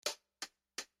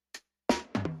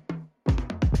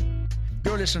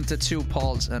You're listening to Two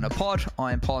Pauls and a Pod.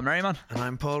 I'm Paul Merriman. And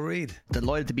I'm Paul Reid.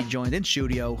 Delighted to be joined in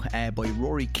studio by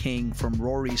Rory King from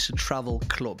Rory's Travel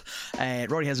Club.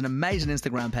 Rory has an amazing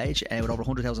Instagram page with over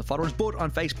 100,000 followers, but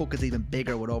on Facebook it's even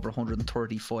bigger with over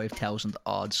 135,000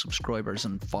 odd subscribers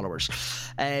and followers.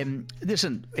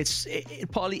 Listen, it's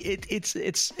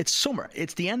summer.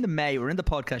 It's the end of May. We're in the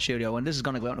podcast studio, and this is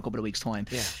going to go out in a couple of weeks' time.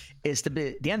 Yeah. It's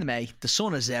the end of May. The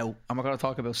sun is out, and we're going to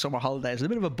talk about summer holidays. There's a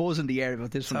bit of a buzz in the air about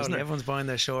this one, isn't there? Everyone's buying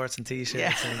their shorts and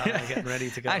t-shirts and getting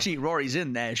ready to go. Actually, Rory's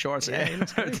in shorts. Yeah, he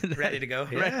looks good. Ready to go.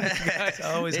 Yeah. It's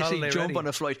always holiday jump ready. on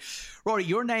a flight. Rory,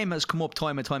 your name has come up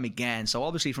time and time again. So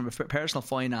obviously, from a personal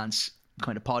finance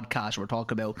kind of podcast, we're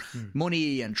talking about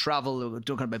money and travel. We're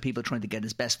talking about people trying to get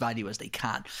as best value as they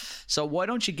can. So why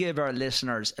don't you give our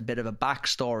listeners a bit of a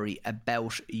backstory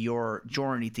about your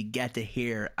journey to get to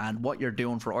here and what you're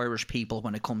doing for Irish people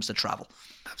when it comes to travel?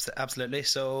 Absolutely.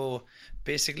 So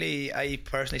basically, I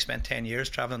personally spent 10 years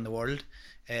traveling the world.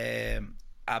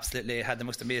 Absolutely had the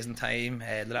most amazing time.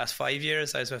 The last 5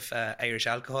 years I was with Irish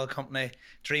Alcohol Company.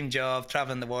 Dream job,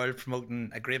 traveling the world,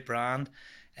 promoting a great brand.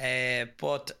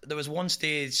 But there was one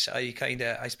stage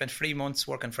I spent 3 months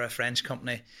working for a French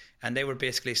company, and they were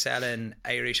basically selling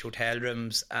Irish hotel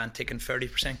rooms and taking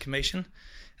 30% commission.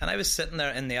 And I was sitting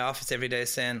there in the office every day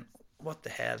saying, what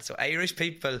the hell? So Irish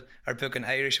people are booking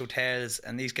Irish hotels,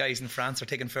 and these guys in France are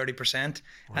taking 30%.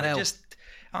 Wow. And it just,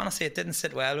 honestly, it didn't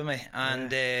sit well with me.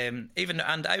 And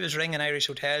and I was ringing Irish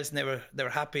hotels, and they were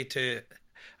happy to,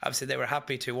 obviously they were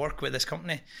happy to work with this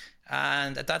company.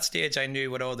 And at that stage I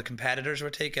knew what all the competitors were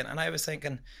taking, and I was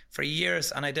thinking for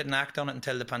years, and I didn't act on it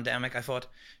until the pandemic. I thought,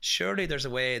 surely there's a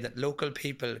way that local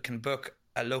people can book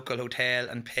a local hotel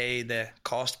and pay the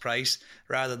cost price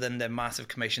rather than the massive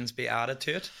commissions be added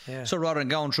to it. Yeah. So rather than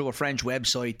going through a French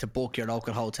website to book your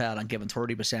local hotel and giving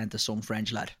 30% to some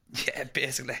French lad. Yeah,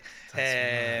 basically.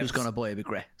 Who's going to buy a big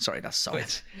grey? Sorry, that's so.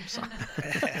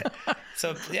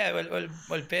 So yeah,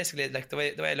 well, basically, like the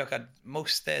way I look at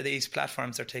most of these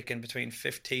platforms are taking between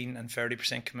 15 and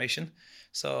 30% commission.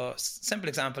 So simple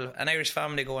example, an Irish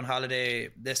family go on holiday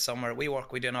this summer. We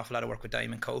do an awful lot of work with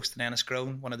Diamond Coast and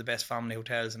Enniscrone, one of the best family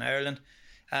hotels in Ireland.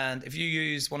 And if you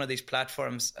use one of these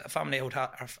platforms, a family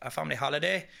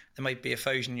holiday, there might be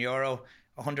 €1,000.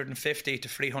 150 to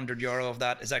 300 euro of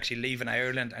that is actually leaving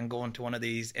Ireland and going to one of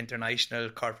these international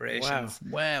corporations.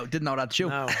 Wow, didn't know that too.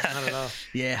 No, not at all.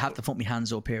 Yeah, have to put my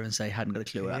hands up here and say I hadn't got a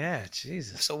clue. Yeah,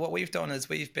 Jesus. So what we've done is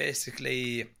we're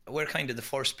kind of the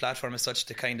first platform as such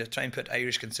to kind of try and put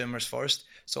Irish consumers first.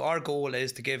 So our goal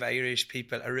is to give Irish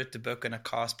people a route to book and a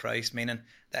cost price, meaning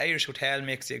the Irish hotel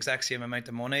makes the exact same amount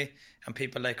of money, and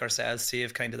people like ourselves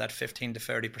save kind of that 15 to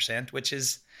 30%, which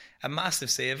is a massive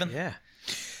saving. Yeah.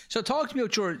 So talk to me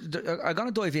about I'm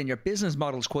going to dive in. Your business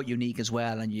model is quite unique as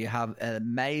well, and you have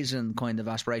amazing kind of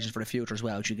aspirations for the future as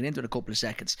well, which you get into in a couple of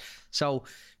seconds. So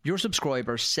your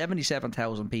subscribers,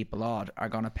 77,000 people odd, are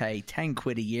going to pay 10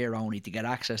 quid a year only to get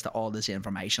access to all this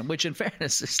information, which in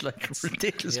fairness is like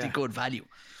ridiculously good value.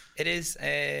 It is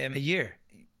a year.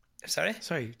 Sorry,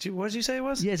 what did you say it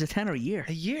was? Yeah, it's a tenner a year.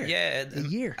 A year? Yeah, a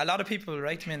year. A lot of people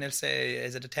write to me and they'll say,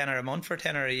 is it a tenner a month or a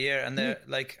tenner a year? And they're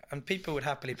and people would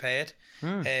happily pay it.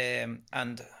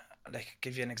 And like,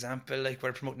 give you an example, like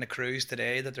we're promoting a cruise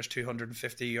today that there's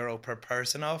 €250 per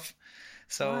person off.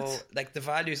 So like the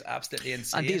value is absolutely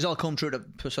insane. And these all come through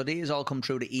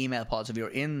the email pods. If you're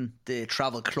in the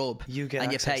travel club you get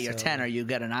and you pay your tenner, you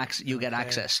get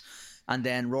access. And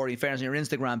then, Rory, in fairness, on your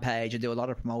Instagram page, you do a lot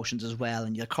of promotions as well.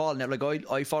 And you're calling it, like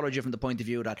I followed you from the point of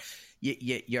view that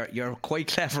you're quite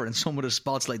clever in some of the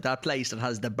spots, like that place that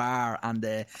has the bar and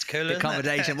the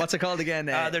accommodation. What's it called again?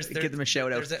 Give them a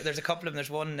shout out. There's a couple of them.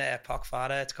 There's one,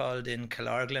 Pochfada, it's called, in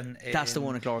Killorglin. That's the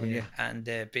one in Killorglin, yeah. And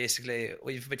basically,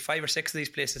 we've about 5 or 6 of these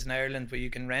places in Ireland where you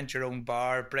can rent your own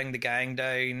bar, bring the gang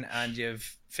down, and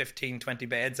you've 15-20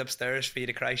 beds upstairs for you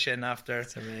to crash in after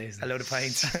a load of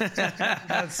pints.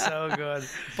 That's so good.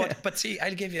 But see,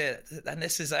 I'll give you, and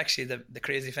this is actually the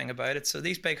crazy thing about it. So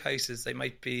these big houses, they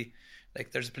might be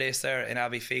like, there's a place there in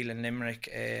Abbeyfield in Limerick,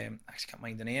 actually can't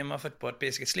mind the name of it, but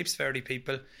basically it sleeps 30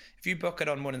 people. If you book it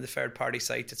on one of the third party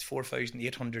sites, it's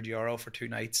 €4,800 for 2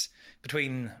 nights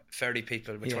between 30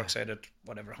 people, which works out at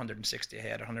whatever, 160 a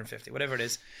head or 150, whatever it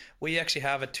is. We actually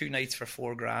have it 2 nights for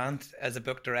 $4,000 as a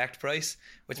book direct price,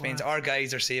 which means our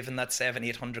guys are saving that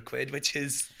 700-800 quid, which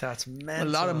is that's mental. A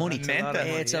lot of money.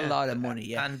 It's a lot of money,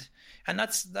 yeah. And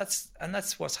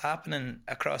that's what's happening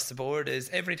across the board is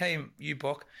every time you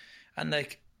book, and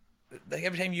like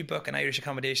every time you book an Irish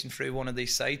accommodation through one of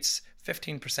these sites,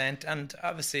 15%, and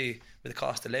obviously with the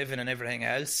cost of living and everything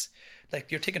else,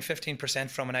 like you're taking 15%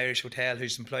 from an Irish hotel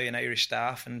who's employing Irish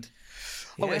staff, and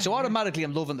okay, so automatically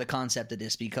I'm loving the concept of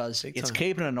this because it's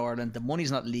keeping it in Ireland, the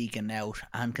money's not leaking out,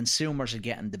 and consumers are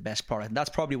getting the best product. And that's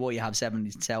probably why you have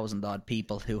 70,000 odd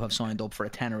people who have signed up for a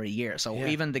tenner a year. So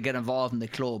even to get involved in the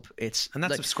club, it's and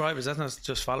that's like, subscribers. That's not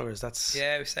just followers. That's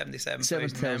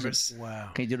 77,000 members. Wow.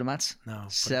 Can you do the maths? No.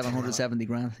 770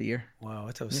 grand a year. Wow,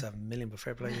 I thought it was 7 million, but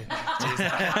fair play.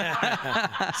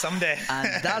 Someday.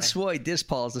 And that's why this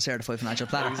Paul's the certified financial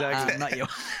planner. Exactly. Not you.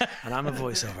 And I'm a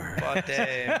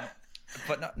voiceover.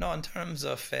 But no, in terms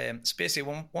of so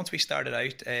basically once we started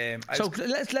out, so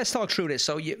let's talk through this.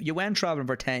 So you went traveling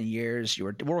for 10 years. You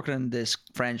were working in this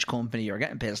French company. You were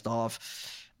getting pissed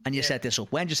off, and you set this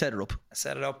up. When did you set it up? I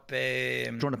set it up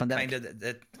during the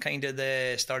pandemic. Kind of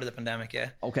the start of the pandemic. Yeah.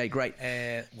 Okay, great.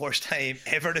 Worst time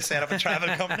ever to set up a travel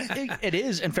company. It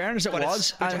is. In fairness, it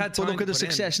was. But look at the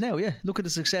success now. Yeah, look at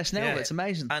the success now. It's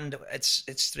amazing. And it's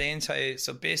strange how.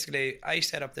 So basically, I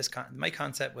set up this. My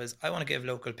concept was I want to give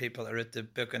local people a route to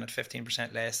book in at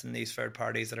 15% less than these third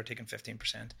parties that are taking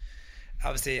 15%.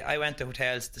 Obviously, I went to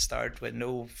hotels to start with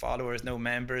no followers, no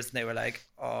members, and they were like,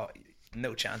 "Oh,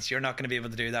 no chance, you're not going to be able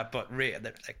to do that," but they're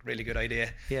like, really good idea.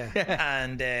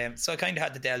 And so I kind of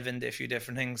had to delve into a few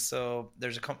different things. So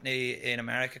there's a company in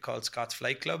America called Scott's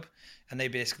Flight Club, and they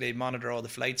basically monitor all the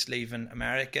flights leaving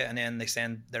America, and then they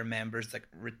send their members like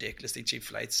ridiculously cheap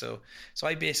flights. So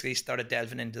I basically started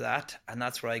delving into that, and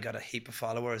that's where I got a heap of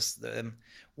followers.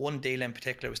 One deal in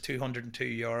particular was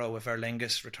 €202 with Aer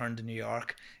Lingus returned to New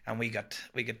York, and we got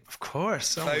of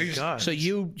course. Oh my God. So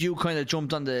you kind of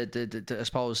jumped on the I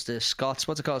suppose the Scots,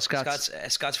 what's it called?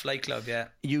 Scott's Flight Club. Yeah,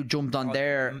 you jumped on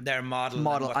their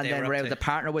model and then were able to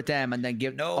partner with them and then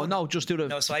give so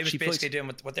I was basically doing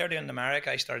what they're doing in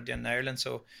America. I started doing in Ireland,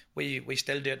 so we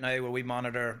still do it now, where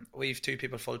we've 2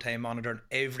 people full time monitoring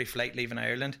every flight leaving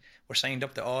Ireland. We're signed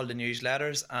up to all the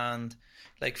newsletters, and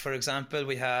like for example,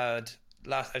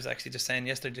 I was actually just saying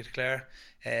yesterday to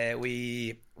Claire,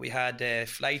 we had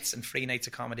flights and 3 nights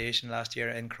accommodation last year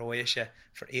in Croatia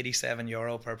for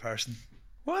 €87 per person.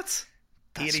 What?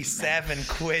 That's 87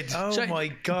 quid. Oh my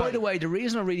God. By the way, the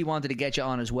reason I really wanted to get you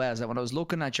on as well is that when I was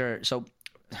looking at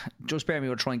just bear me,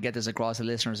 we'll try and get this across to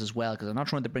listeners as well, because I'm not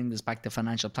trying to bring this back to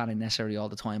financial planning necessarily all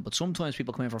the time, but sometimes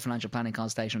people come in for financial planning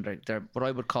consultation, they're what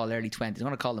I would call early 20s. I'm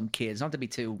going to call them kids, not to be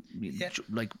too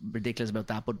like ridiculous about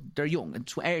that, but they're young.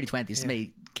 It's early 20s to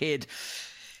me, kid.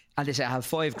 And they say, I have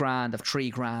 $5,000, of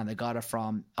 $3,000, I got it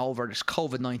from over this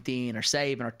COVID-19 or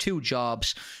saving or 2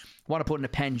 jobs, want to put in a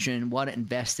pension, want it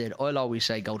invested. I'll always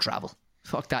say, go travel.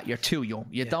 Fuck that, you're too young.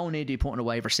 You don't need to be putting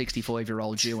away for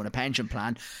 65-year-olds you in a pension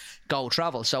plan. Go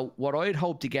travel. So what I'd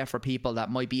hope to get for people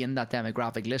that might be in that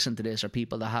demographic, listen to this, or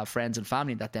people that have friends and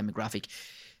family in that demographic,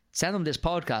 send them this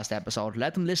podcast episode,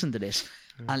 let them listen to this,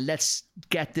 and let's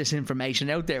get this information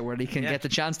out there where they can get the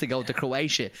chance to go to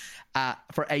Croatia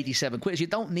for 87 quid. You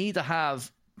don't need to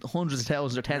have hundreds of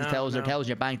thousands or tens of thousands or thousands in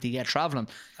your bank to get traveling.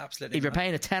 Absolutely. If you're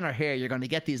paying a tenner here, you're going to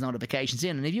get these notifications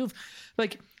in. And if you've,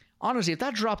 like, honestly, if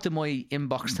that dropped in my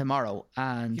inbox tomorrow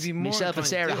and myself and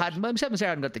Sarah hadn't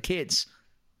got the kids,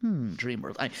 dream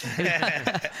world.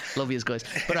 Love you guys.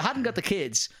 But I hadn't got the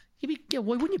kids, why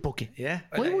wouldn't you book it? Yeah.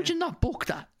 Why would you not book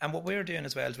that? And what we're doing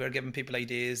as well is we're giving people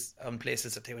ideas on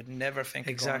places that they would never think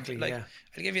of exactly going. Like,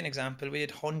 I'll give you an example. We had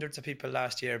hundreds of people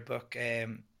last year book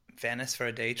Venice for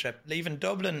a day trip, leaving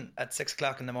Dublin at 6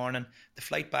 o'clock in the morning, the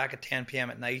flight back at 10 p.m.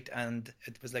 at night, and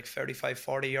it was like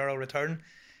 €35-40 return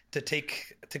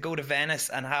to go to Venice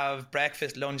and have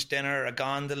breakfast, lunch, dinner, a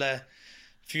gondola,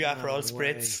 few Aperol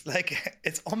spritz. Like,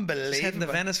 it's unbelievable. Just heading to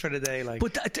Venice for the day, like.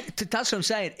 But that's what I'm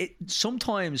saying.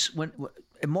 Sometimes when,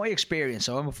 in my experience,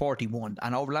 so I'm 41,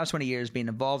 and over the last 20 years being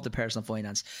involved in personal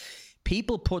finance,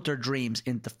 people put their dreams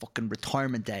into fucking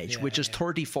retirement age, which is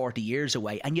 30, 40 years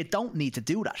away, and you don't need to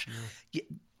do that.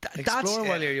 Explore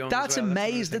while you're young. That's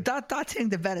amazing. That thing,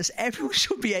 the Venice, everyone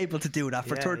should be able to do that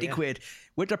for 30 quid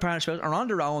with their parents or on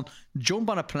their own. Jump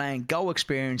on a plane, go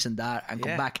experiencing that, and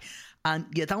come back. And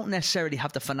you don't necessarily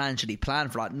have to financially plan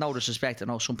for that. No disrespect, I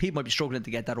know some people might be struggling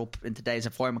to get that up in today's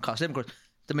employment cost. Of course,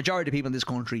 the majority of people in this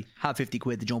country have 50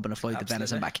 quid to jump on a flight to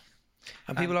Venice and back.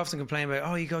 And people often complain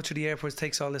about, you go to the airport, it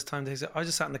takes all this time. I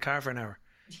just sat in the car for an hour,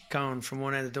 going from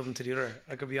one end of Dublin to the other.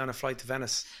 I could be on a flight to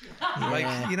Venice. Like,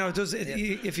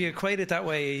 if you equate it that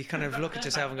way, you kind of look at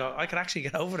yourself and go, I could actually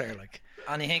get over there. Like,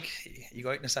 and you think you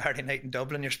go out on a Saturday night in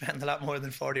Dublin, you're spending a lot more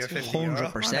than 40 or 50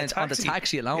 100% on the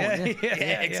taxi alone.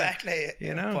 Exactly.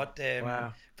 You know, but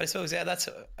but I suppose that's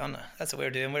what we're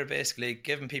doing. We're basically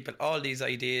giving people all these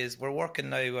ideas. We're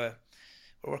working now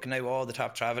we're working now with all the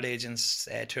top travel agents,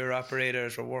 tour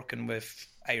operators. We're working with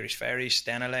Irish Ferries,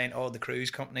 Stena Line, all the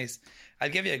cruise companies. I'll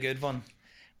give you a good one.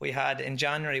 We had in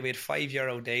January, we had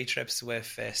 €5 day trips with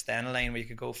Stena Line, where you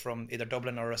could go from either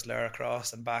Dublin or Rosslare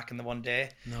across and back in the one day.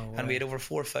 And we had over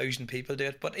 4,000 people do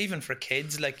it. But even for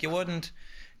kids, like you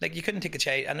couldn't take a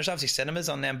child, and there's obviously cinemas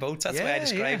on them boats. That's the way I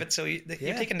describe it. So you're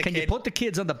taking the Can you put the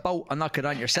kids on the boat and not get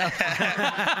on yourself?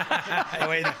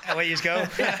 away you go.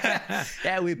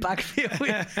 Yeah, we back you. We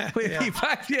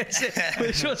back you.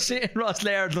 We'll just sit in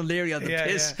Rosslare and O'Leary on the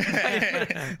piss,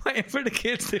 waiting for the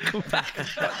kids to come back.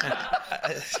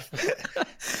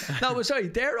 No, but sorry,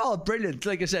 they're all brilliant.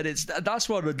 Like I said, that's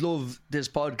what I'd love this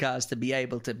podcast to be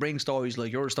able to bring stories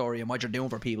like your story and what you're doing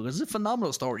for people, because it's a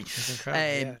phenomenal story. It's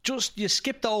incredible. Just you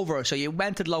skipped over, so you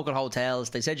went to the local hotels.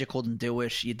 They said you couldn't do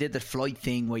it. You did the flight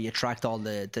thing where you tracked all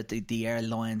the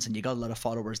airlines, and you got a lot of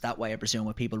followers that way, I presume,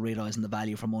 with people realising the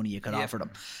value for money you could offer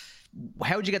them.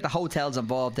 How did you get the hotels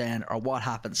involved then, or what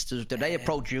happens? Do they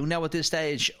approach you now at this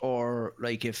stage, or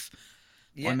like if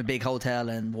I'm a big hotel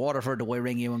in Waterford, do I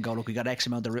ring you and go, look, we got X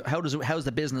amount of... How's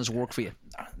the business work for you?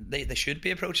 They should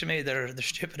be approaching me. They're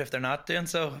stupid if they're not doing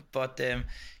so. But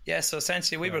so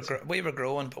essentially we were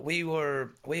growing, but we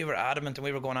were adamant, and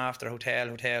we were going after hotel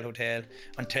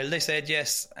until they said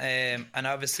yes. And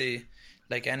obviously,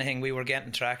 like anything, we were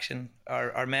getting traction.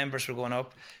 Our members were going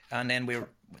up, and then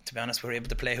to be honest, we were able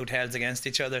to play hotels against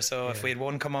each other. So if we had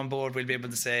one come on board, we'd be able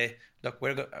to say, look,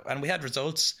 and we had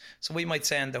results. So we might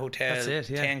send the hotel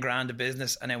 10 grand of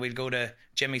business, and then we'd go to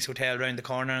Jimmy's hotel around the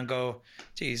corner and go,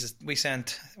 Jesus, we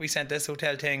sent this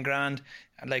hotel 10 grand.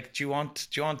 And like, do you want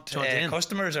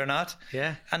customers or not?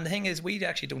 Yeah. And the thing is, we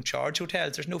actually don't charge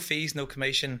hotels. There's no fees, no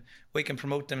commission. We can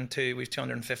promote them to, we've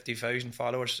 250,000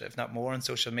 followers, if not more, on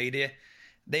social media.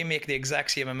 They make the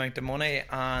exact same amount of money,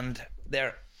 and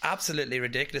they're absolutely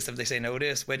ridiculous if they say no to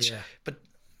us, but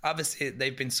obviously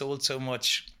they've been sold so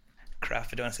much crap,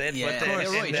 I don't want to say it,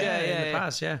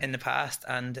 but in the past,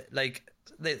 and like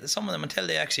some of them, until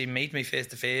they actually meet me face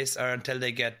to face, or until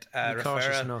they get a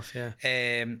referral enough,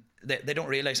 they don't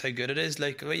realise how good it is.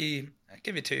 Like I'll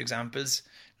give you two examples.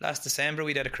 Last December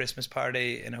we did a Christmas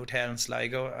party in a hotel in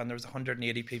Sligo, and there was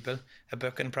 180 people, a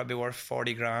booking probably worth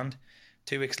 40 grand.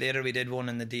 2 weeks later we did one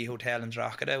in the D Hotel in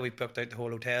Drogheda. We booked out the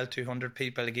whole hotel, 200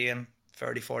 people, again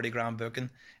 40 grand booking,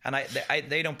 and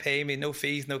they don't pay me, no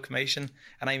fees, no commission,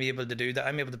 and I'm able to do that.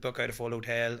 I'm able to book out a full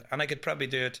hotel, and I could probably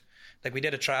do it. Like we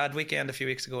did a trad weekend a few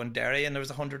weeks ago in Derry, and there was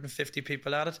 150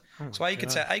 people at it. So I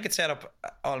could set up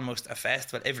almost a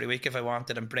festival every week if I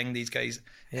wanted, and bring these guys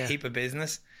a heap of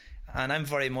business. And I'm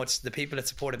very much the people that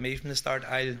supported me from the start.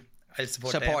 I'll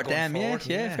support them. Yeah,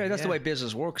 fair. That's the way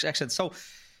business works. Excellent. So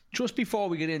just before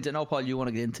we get into, now Paul, you want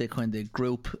to get into kind of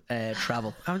group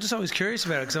travel. I'm just always curious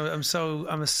about it, because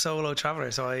I'm a solo traveller,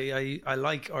 so I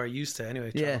like, or used to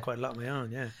anyway, travel quite a lot on my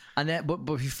own. Yeah. And then, but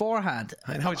beforehand,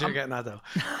 I know what you're getting at though.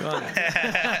 Go on.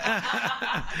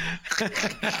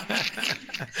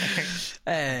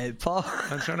 Paul,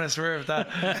 I'm trying to swerve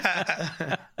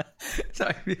that.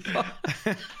 Sorry,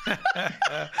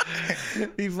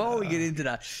 before we get into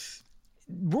that,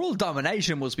 world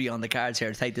domination must be on the cards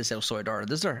here to take this outside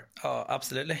Ireland, is there? Oh,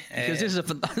 absolutely. Because this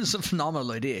is a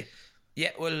phenomenal idea.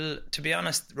 Yeah, well, to be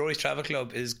honest, Rory's Travel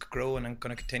Club is growing and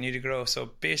going to continue to grow.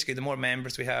 So basically, the more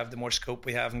members we have, the more scope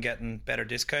we have in getting better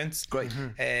discounts. Great.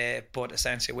 But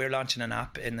essentially, we're launching an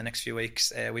app in the next few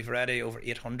weeks. We've already over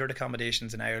 800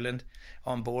 accommodations in Ireland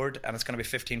on board, and it's going to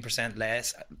be 15%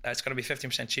 less. It's going to be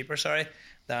 15% cheaper,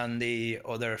 than the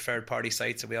other third-party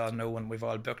sites that we all know and we've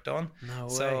all booked on. No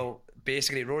way. So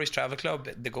basically, Rory's Travel Club,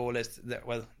 the goal is that,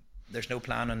 there's no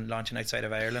plan on launching outside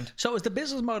of Ireland. So is the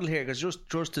business model here, because just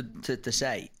to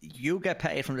say, you get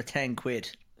paid from the 10 quid,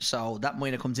 so that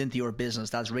money that comes into your business,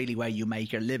 that's really where you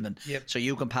make your living. Yep. So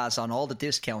you can pass on all the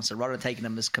discounts, so rather than taking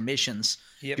them as commissions,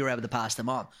 you're able to pass them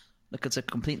on. Look, it's a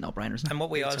complete no-brainer, isn't it? And what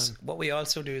we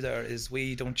also do there is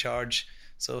we don't charge.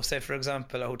 So say, for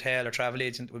example, a hotel or travel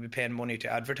agent would be paying money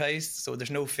to advertise, so there's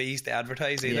no fees to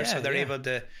advertise either, so they're able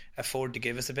to afford to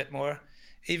give us a bit more.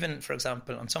 Even, for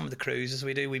example, on some of the cruises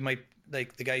we do, we might,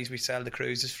 like the guys we sell the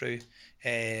cruises through,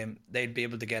 they'd be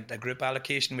able to get a group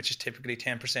allocation, which is typically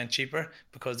 10% cheaper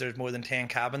because there's more than 10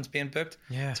 cabins being booked.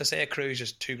 Yeah. So say a cruise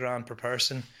is $2,000 per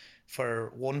person.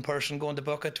 For one person going to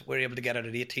book it, we're able to get it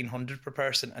at 1,800 per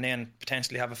person, and then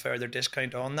potentially have a further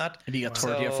discount on that. And you get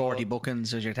 30 or 40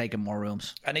 bookings as you're taking more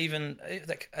rooms. And even,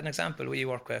 like an example, we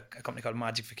work with a company called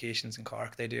Magic Vacations in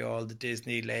Cork. They do all the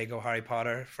Disney, Lego, Harry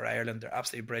Potter for Ireland. They're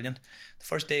absolutely brilliant. The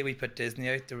first day we put Disney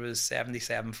out, there was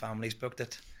 77 families booked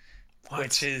it,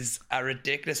 which is a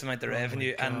ridiculous amount of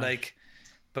revenue. And like,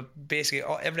 But basically,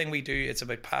 everything we do, it's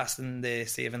about passing the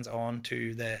savings on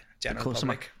to the general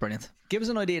public. Brilliant. Give us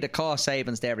an idea of the cost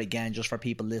savings there again, just for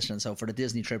people listening. So for the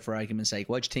Disney trip, for argument's sake,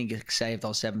 what do you think it saved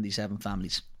those 77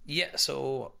 families? Yeah,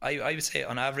 so I would say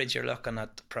on average you're looking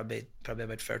at probably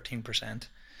about 13%.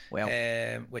 Wow.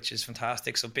 Which is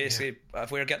fantastic. So basically, if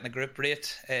we're getting a group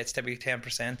rate, it's typically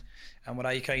 10%. And what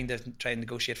I kind of try and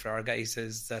negotiate for our guys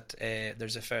is that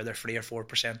there's a further 3 or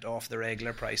 4% off the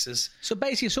regular prices. So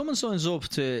basically, if someone signs up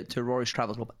to Rory's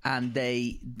Travel Club and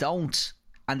they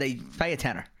pay a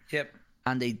tenner. Yep.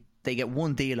 And they get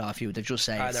one deal off you. They've just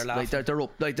said they're they're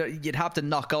up. You'd have to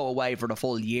not go away for the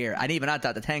full year. And even at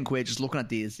that, the 10 quid, just looking at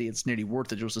these, it's nearly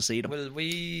worth it just to see them.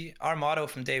 Well, our motto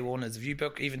from day one is if you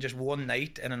book even just one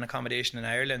night in an accommodation in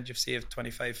Ireland, you've saved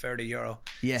 25, 30 euro.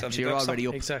 Yeah, so you're already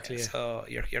up. Exactly. Yeah. So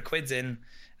your quid's in.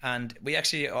 And we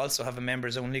actually also have a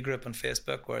members only group on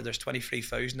Facebook where there's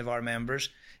 23,000 of our members.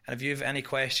 And if you have any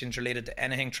questions related to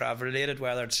anything travel related,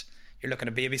 whether it's you're looking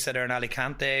a babysitter in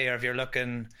Alicante, or if you're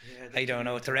looking, I don't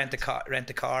know, to rent a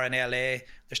car in LA,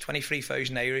 there's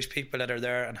 23,000 Irish people that are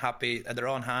there and happy, they're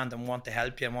on hand and want to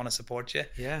help you and want to support you.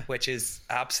 Yeah, which is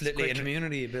absolutely it's a great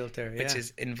community you built there. Which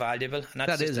is invaluable. And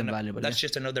that is invaluable. That's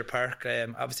just another perk.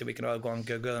 Obviously, we can all go on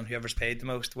Google and whoever's paid the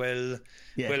most will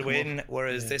win.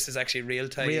 Whereas this is actually real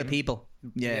time, real people.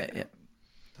 Yeah.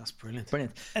 That's brilliant.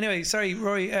 Anyway, sorry,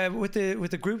 Rory. With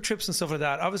the group trips and stuff like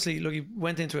that, obviously, look, you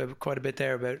went into it quite a bit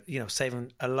there about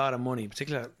saving a lot of money,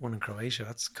 particularly that one in Croatia.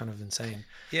 That's kind of insane.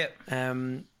 Yeah.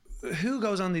 Who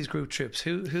goes on these group trips?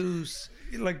 Who's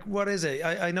like, what is it?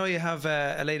 I know you have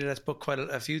a lady that's booked quite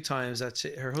a few times. That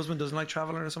her husband doesn't like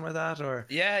traveling or something like that, or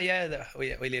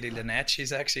we lady Lynette.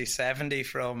 She's actually 70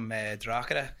 from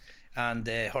Drogheda. And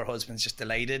her husband's just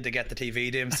delighted to get the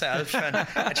TV to himself and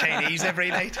a Chinese every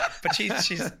night. But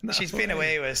she's been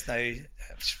away with us now. I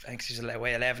think she's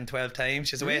away 11, 12 times.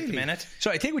 She's away at the minute.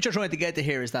 So I think what you're trying to get to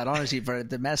here is that, honestly, for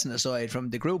the messing aside,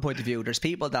 from the group point of view, there's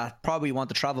people that probably want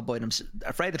to travel by themselves,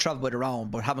 afraid to travel by their own,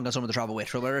 but haven't got someone to travel with.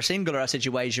 So whether a single or a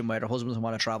situation where their husbands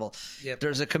want to travel,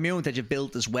 there's a community that you've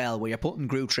built as well, where you're putting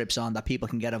group trips on that people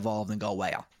can get involved and go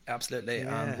away on. Absolutely.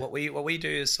 And what we'll do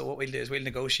is we'll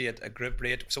negotiate a group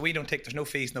rate. So there's no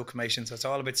fees, no commissions. So it's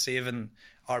all about saving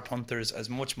our punters as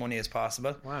much money as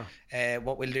possible. Wow.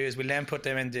 What we'll do is we'll then put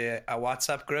them into a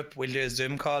WhatsApp group. We'll do a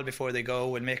Zoom call before they go.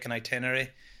 We'll make an itinerary.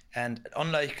 And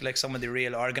unlike some of the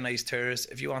real organised tours,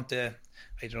 if you want to,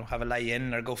 have a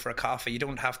lie-in or go for a coffee, you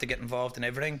don't have to get involved in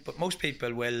everything. But most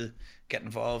people will get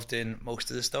involved in most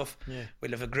of the stuff. Yeah.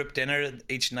 We'll have a group dinner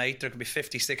each night. There could be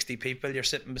 50, 60 people you're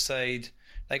sitting beside.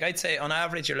 I'd say on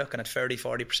average you're looking at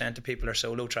 30-40% of people are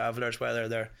solo travellers, whether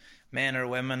they're men or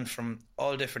women from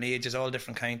all different ages, all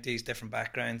different counties, different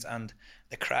backgrounds, and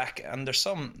the crack. And there's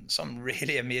some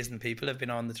really amazing people have been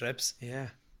on the trips. Yeah.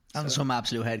 And some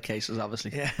absolute head cases,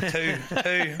 obviously. Yeah. Two.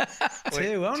 Only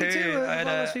two of all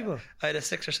those people. I had a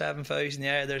 6,000 or 7,000.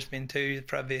 Yeah, there's been two.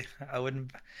 Probably I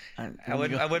wouldn't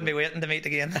be waiting to meet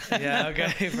again. Yeah,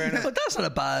 okay, fair enough. But that's not a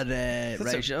bad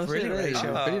ratio. Brilliant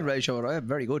ratio. Brilliant ratio, right?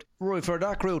 Very good. Roy, for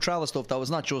that group travel stuff, that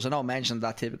was not just, I know I mentioned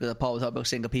that typical Paul about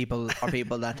single people or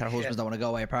people that their husbands don't want to go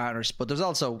away, partners, but there's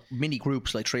also mini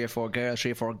groups like 3 or 4 girls,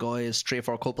 3 or 4 guys, 3 or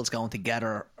 4 couples going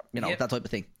together, that type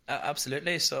of thing.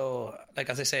 Absolutely. So,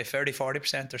 as I say,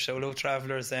 30-40% are solo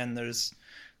travellers. Then there's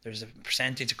a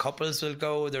percentage of couples will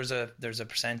go. There's a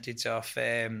percentage of,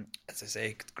 as I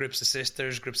say, groups of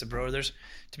sisters, groups of brothers.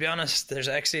 To be honest, there's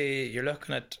actually you're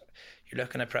looking at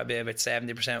probably about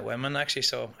 70% women actually.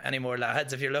 So any more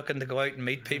lads, if you're looking to go out and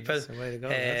meet people, that's the way to go.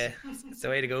 It's the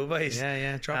way to go, boys.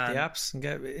 Yeah. Drop the apps and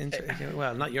get into.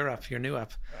 Well, not your app, your new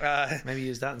app. Maybe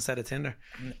use that instead of Tinder.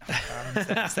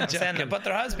 But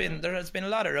there has been a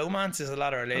lot of romances, a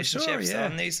lot of relationships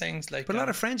on these things. But a lot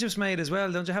of friendships made as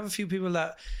well. Don't you have a few people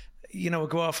that would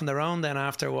go off on their own then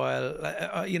after a while?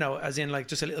 As in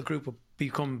just a little group will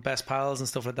become best pals and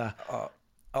stuff like that.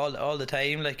 All the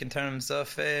time, in terms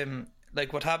of.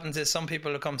 What happens is some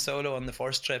people will come solo on the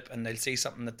first trip and they'll see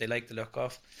something that they like the look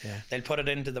of. Yeah. They'll put it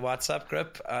into the WhatsApp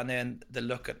group and then they'll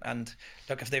look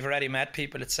if they've already met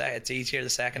people, it's easier the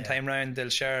second time round. They'll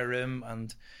share a room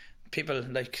and people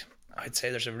I'd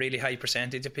say there's a really high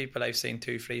percentage of people I've seen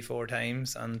 2, 3, 4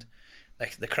 times and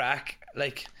the crack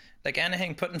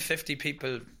anything, putting 50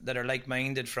 people that are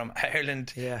like-minded from Ireland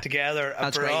together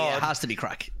That's abroad. Great. It has to be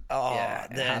crack.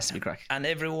 It has to be crack. And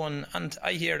everyone, and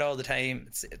I hear it all the time,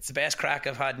 it's the best crack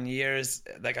I've had in years.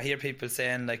 I hear people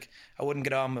saying I wouldn't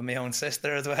get on with my own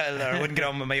sister as well, or I wouldn't get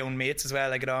on with my own mates as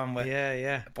well. I get on with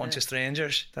a bunch of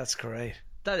strangers. That's great.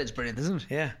 That is brilliant, isn't it?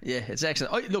 Yeah, it's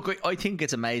excellent. I think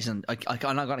it's amazing.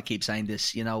 I'm not going to keep saying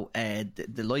this.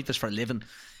 The life is for living.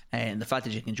 And the fact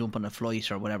that you can jump on a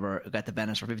flight or whatever, get to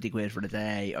Venice for 50 quid for the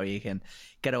day, or you can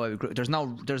get away with, there's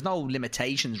no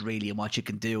limitations really in what you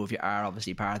can do if you are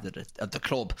obviously part of the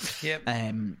club. Yep.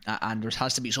 And there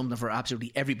has to be something for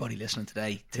absolutely everybody listening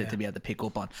today to be able to pick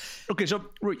up on. Okay, so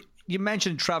you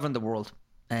mentioned traveling the world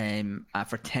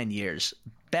for 10 years.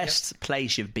 Best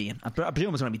place you've been? I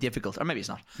presume it's going to be difficult, or maybe it's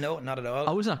not. No, not at all.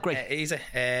 Oh, it's not? Great. Easy.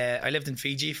 I lived in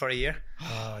Fiji for a year.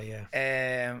 Oh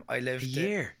yeah. I lived a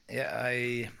year.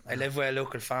 I lived with a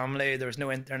local family. There was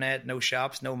no internet, no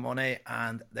shops, no money,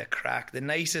 and the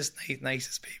nicest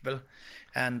people.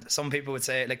 And some people would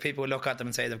say, like, people would look at them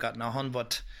and say they've got nothing,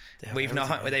 but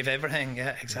they've everything.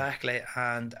 Yeah, exactly.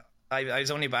 And I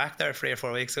was only back there 3 or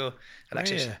 4 weeks ago. I'll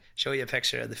actually show you a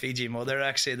picture of the Fiji mother,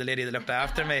 actually, the lady that looked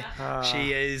after me.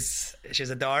 She's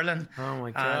a darling. Oh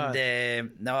my God.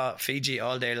 And no, Fiji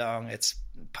all day long. It's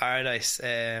paradise.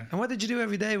 And what did you do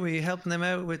every day? Were you helping them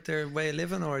out with their way of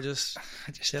living, or just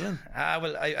chilling?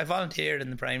 Well, I volunteered in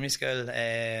the primary school,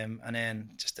 and then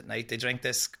just at night they drink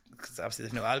this, because obviously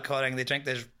there's no alcohol, and they drink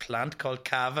this plant called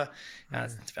kava, and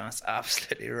it's, to be honest,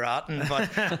 absolutely rotten, but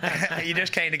you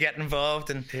just kind of get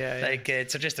involved, and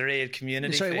it's just a real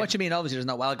community. Sorry, what do you mean? Obviously there's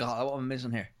no alcohol. What am I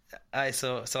missing here?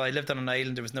 So I lived on an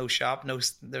island. There was no shop,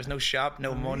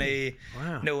 no money,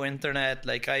 no internet.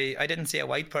 Like I didn't see a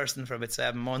white person for about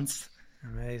 7 months.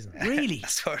 Amazing. Really? I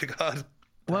swear to God.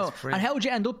 Well, and how did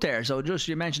you end up there? So just,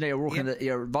 you mentioned that you're working,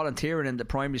 you're volunteering in the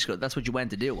primary school. That's what you went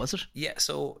to do, was it? Yeah,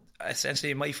 so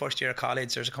essentially my first year of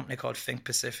college, there's a company called Think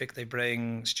Pacific. They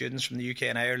bring students from the UK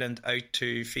and Ireland out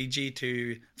to Fiji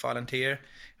to volunteer,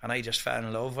 and I just fell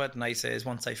in love with it. And I says,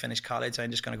 once I finish college,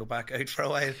 I'm just going to go back out for a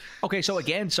while. Okay, so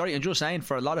again, sorry, I'm just saying,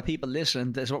 for a lot of people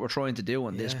listening, this is what we're trying to do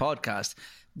on this podcast.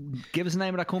 Give us the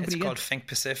name of that company again. It's called Think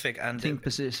Pacific, and Think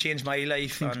Pacific changed my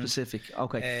life. Think Pacific.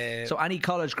 Okay. So any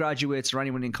college graduates or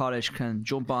anyone in college can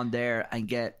jump on there and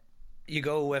get. You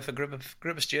go with a group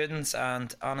of students,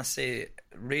 and honestly,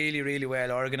 really, really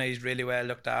well organised, really well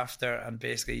looked after, and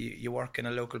basically you work in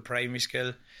a local primary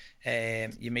school.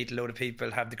 You meet a load of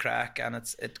people, have the crack, and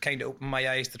it kind of opened my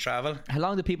eyes to travel. How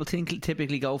long do people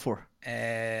typically go for?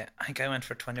 I think I went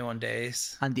for 21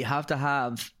 days. And do you have to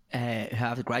have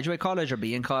to graduate college or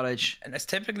be in college? And it's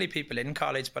typically people in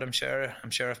college, but I'm sure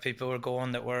if people were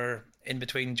going that were in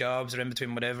between jobs or in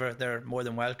between whatever, they're more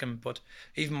than welcome. But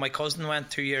even my cousin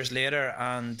went 2 years later,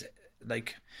 and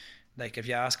like if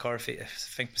you ask her,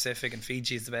 Think Pacific and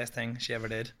Fiji is the best thing she ever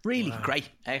did. Really? Wow. Great.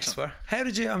 Excellent. How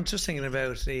did you, I'm just thinking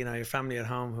about, your family at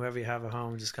home, whoever you have at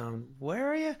home, just going, where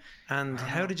are you? And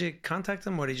how did you contact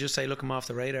them? Or did you just say, look, I'm off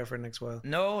the radar for the next while?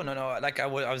 No. Like I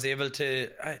was able to,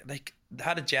 they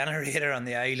had a generator on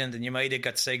the island, and you might have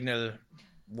got signal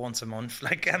once a month,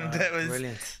 it was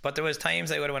brilliant. But there was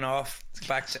times I would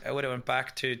have went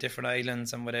back to different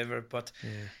islands and whatever, but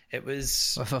it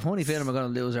was. Well, if I'm only feeling we're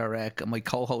going to lose my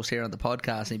co-host here on the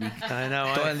podcast, maybe I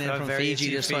know dialing in from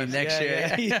Fiji this time next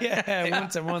year.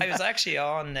 Once a month. I was actually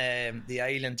on the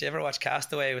island. Do you ever watch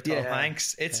Castaway with Tom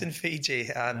Hanks? It's in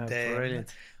Fiji, and brilliant.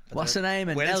 What's the name?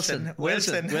 Wilson.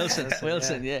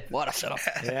 Yeah. What a film.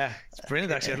 Yeah, it's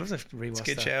brilliant. Actually, I'd love to rewatch that. It's a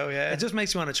good show. Yeah, it just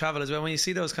makes you want to travel as well when you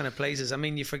see those kind of places. I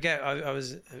mean, you forget. I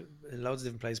was in loads of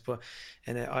different places, but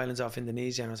in the islands off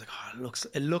Indonesia, and I was like,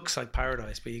 it looks like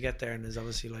paradise. But you get there, and there's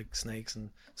obviously like snakes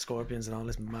and scorpions and all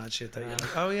this mad shit that you're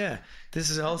like, oh yeah, this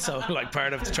is also like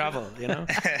part of the travel. You know,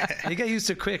 you get used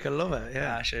to it quick. I love it.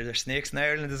 Yeah, sure. There's snakes in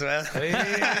Ireland as well.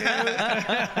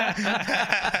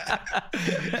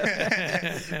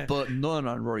 But none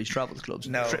on Rory's Travels Club's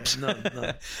trips.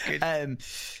 None.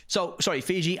 So, sorry,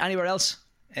 Fiji. Anywhere else?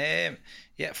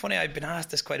 Funny, I've been asked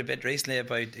this quite a bit recently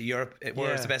about Europe.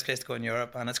 Where's the best place to go in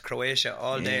Europe? And it's Croatia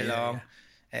all day long.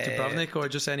 Dubrovnik, or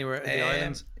just anywhere in the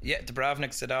islands? Yeah, Dubrovnik,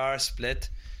 Zadar, Split.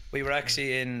 We were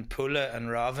actually in Pula and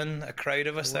Rovan, a crowd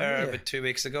of us there about 2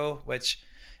 weeks ago, which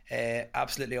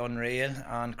absolutely unreal.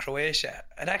 And Croatia,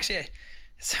 it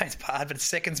sounds bad, but it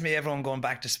sickens me, everyone going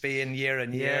back to Spain year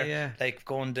and year. Yeah. Like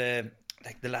going to,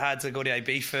 like the lads that go to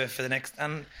Ibiza for the next,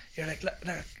 and you're like, look,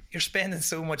 you're spending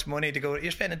so much money to go,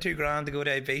 you're spending $2,000 to go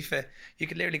to Ibiza. You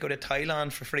could literally go to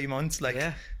Thailand for 3 months.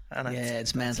 And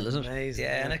it's mental, isn't it? Amazing,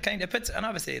 and it kind of puts, and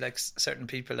obviously like certain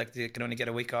people, like they can only get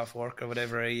a week off work or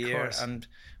whatever a year,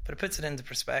 but it puts it into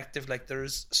perspective. Like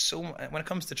there's when it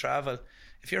comes to travel,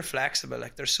 if you're flexible,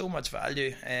 like there's so much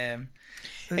value.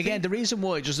 Again, the reason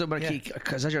why, just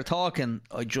because as you're talking,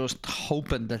 I just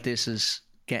hoping that this is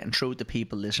getting through to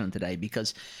people listening today,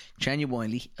 because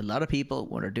genuinely, a lot of people,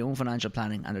 when they're doing financial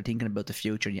planning and they're thinking about the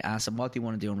future, and you ask them what do you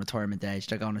want to do in retirement age,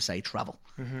 they're going to say travel.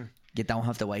 You don't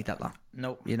have to wait that long.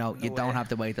 No, you don't have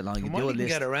to wait that long. You and do a you can list.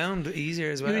 get around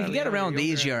easier as well. You can get around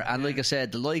easier, and like I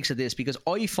said, the likes of this, because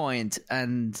I find,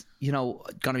 and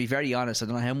gonna be very honest, I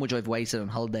don't know how much I've wasted on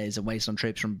holidays and wasted on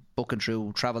trips from booking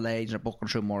through travel agents or booking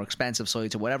through more expensive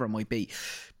sites or whatever it might be,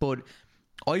 but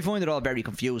I find it all very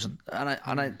confusing, and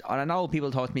I know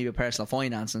people talk to me about personal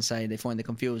finance and say they find it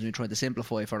confusing and trying to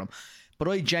simplify for them, but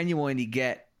I genuinely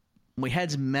get my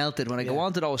head's melted when I go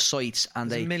onto those sites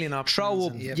and There's they a million throw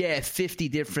up options 50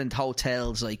 different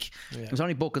hotels. Like I was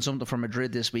only booking something from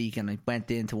Madrid this week, and I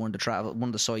went into one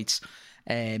of the sites,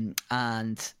 and I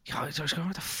was going,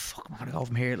 what the fuck am I going to go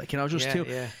from here? Like, just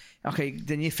okay,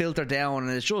 then you filter down,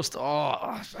 and it's just,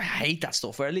 I hate that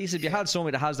stuff. Where at least if you had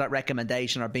somebody that has that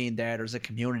recommendation or being there's a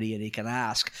community and you can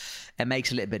ask, it makes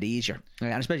it a little bit easier.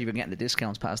 And especially if you're getting the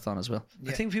discounts passed on as well.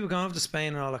 I think people going over to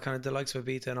Spain and all that kind of, the likes of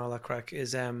Ibiza and all that crack,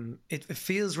 is it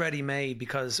feels ready made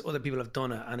because other people have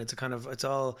done it, and it's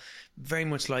all very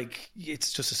much like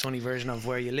it's just a sunny version of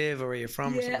where you live or where you're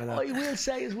from or something like that. I will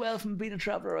say as well, from being a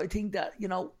traveller, I think that,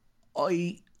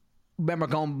 I remember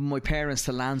going with my parents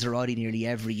to Lanzarote nearly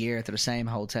every year to the same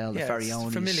hotel, the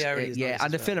Ferrionis. Familiarity is nice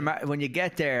and the well. film, when you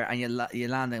get there and you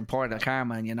land in Porto del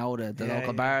Carmen, and you know the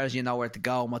local bars, you know where to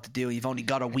go and what to do. You've only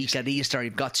got a week at Easter,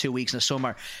 you've got 2 weeks in the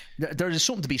summer. There's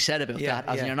something to be said about that,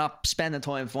 as in you're not spending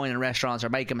time finding restaurants or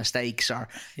making mistakes or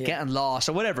getting lost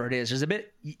or whatever it is. There's a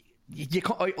bit.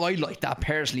 I like that,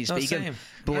 personally speaking. Same.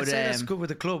 But I'd say that's good with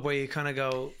the club, where you kind of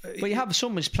go. But you have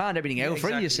someone's planned everything out for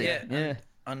you. You see,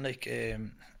 And like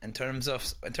in terms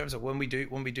of when we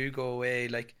do go away,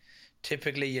 like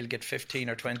typically you'll get 15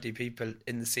 or 20 people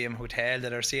in the same hotel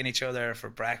that are seeing each other for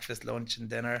breakfast, lunch and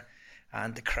dinner,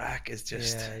 and the crack is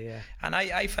just and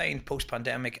I find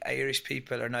post-pandemic Irish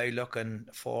people are now looking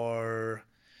for,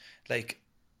 like,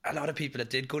 a lot of people that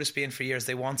did go to Spain for years,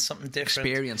 they want something different.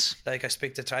 Experience. Like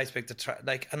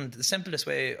and the simplest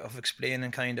way of explaining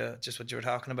kind of just what you were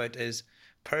talking about is,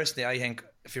 personally, I think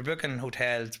if you're booking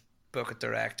hotels, book it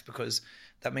direct, because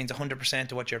that means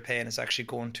 100% of what you're paying is actually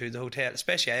going to the hotel,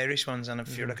 especially Irish ones. And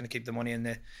if you're looking to keep the money in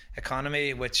the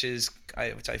economy, which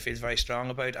I feel very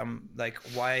strong about, I'm like,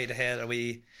 why the hell are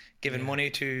we giving money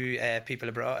to people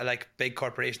abroad, like big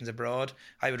corporations abroad?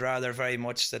 I would rather very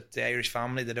much that the Irish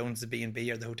family that owns the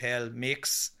B&B or the hotel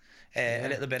makes a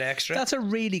little bit extra. That's a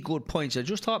really good point. So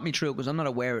just talk me through, because I'm not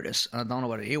aware of this and I don't know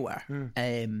whether you are.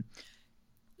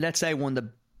 Let's say one of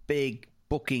the big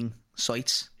booking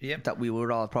sites that we would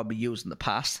all probably use in the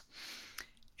past.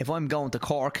 If I'm going to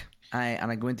Cork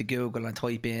and I go into Google and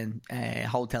type in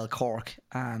Hotel Cork,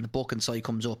 and the booking site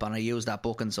comes up, and I use that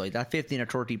booking site, that 15 or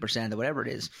 30% or whatever it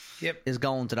is is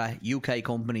going to that UK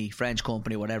company, French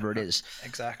company, whatever it is.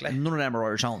 Exactly. None of them are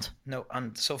Irish owned. No.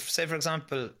 And so say for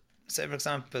example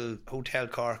Hotel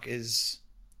Cork is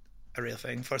a real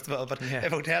thing, first of all, but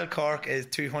if Hotel Cork is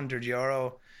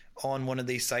 €200 on one of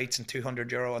these sites and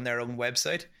 €200 on their own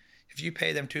website, if you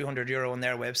pay them €200 on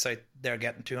their website, they're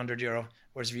getting €200.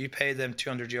 Whereas if you pay them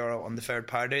 €200 on the third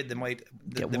party, they might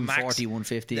get 140,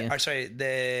 150.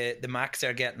 The max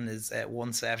they're getting is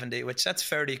 170, which that's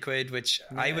 £30, which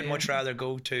I would much rather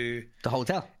go to the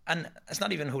hotel. And it's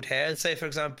not even a hotel. Say for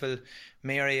example,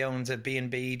 Mary owns a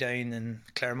B&B down in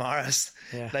Claremorris,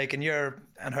 like, and her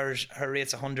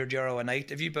rate's €100 a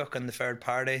night. If you book on the third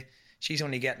party, she's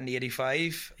only getting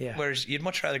 85. Whereas you'd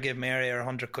much rather give Mary her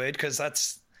 £100 because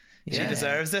that's. She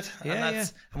deserves it.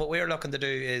 And what we're looking to do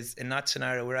is, in that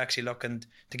scenario, we're actually looking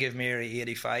to give Mary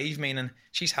 85, meaning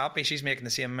she's happy, she's making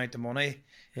the same amount of money,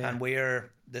 and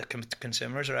we're the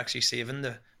consumers are actually saving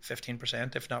the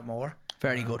 15%, if not more.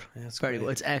 Very good. Very good.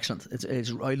 It's excellent.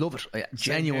 It's I love it. I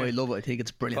genuinely love it. I think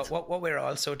it's brilliant. But what we're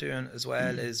also doing as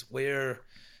well is we're,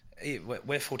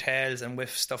 with hotels and with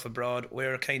stuff abroad,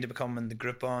 we're kind of becoming the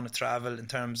Groupon of travel, in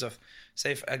terms of,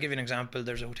 say, I'll give you an example.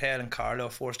 There's a hotel in Carlow, a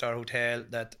 4-star hotel,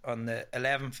 that on the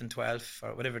 11th and 12th,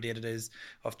 or whatever date it is,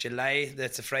 of July,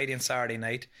 that's a Friday and Saturday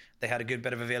night, they had a good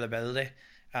bit of availability,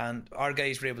 and our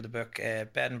guys were able to book a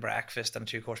bed and breakfast and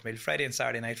 2-course meal Friday and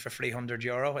Saturday night for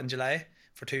 €300 in July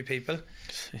for 2 people.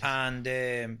 And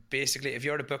basically, if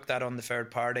you were to book that on the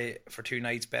third party for 2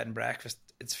 nights bed and breakfast,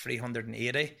 it's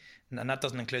 380, and that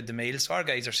doesn't include the meals. So our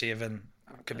guys are saving,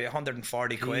 could be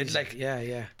 140 quid. Easy.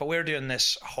 Like, but we're doing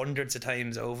this hundreds of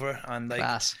times over, and like,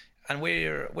 class. And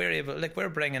we're able, like, we're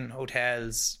bringing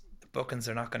hotels bookings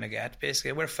they're not going to get.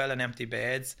 Basically, we're filling empty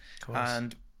beds,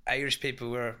 and Irish people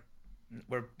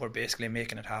we're basically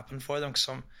making it happen for them.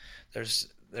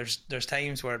 there's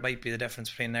times where it might be the difference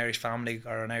between an Irish family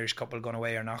or an Irish couple going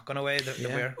away or not going away.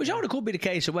 Which it could be the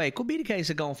case away. It could be the case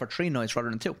of going for 3 nights rather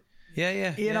than 2.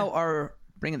 You know, or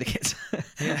bringing the kids.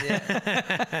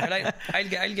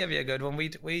 I'll give you a good one.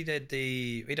 We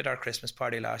did our Christmas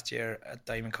party last year at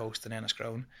Diamond Coast in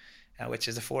Enniscrone, which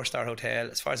is a 4-star hotel.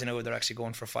 As far as I know, they're actually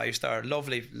going for 5-star.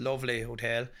 Lovely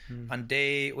hotel. And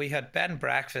we had bed and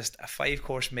breakfast, a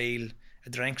 5-course meal, a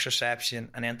drinks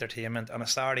reception, and entertainment on a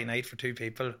Saturday night for 2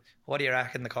 people. What do you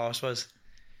reckon the cost was?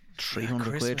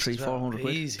 300 quid, 400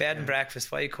 quid. Bed and breakfast,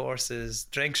 5 courses,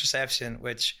 drinks reception,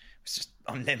 which was just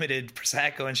unlimited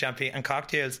prosecco and champagne and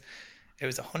cocktails. It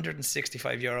was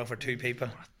 €165 for 2 people.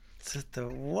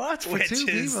 What for 2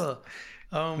 people?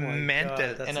 Oh my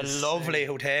mental God, in a lovely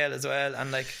hotel as well,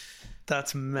 and like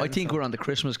that's mental. I think we're on the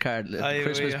Christmas card,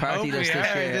 Christmas party list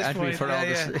this year. For all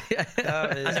this,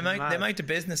 and the amount of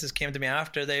businesses came to me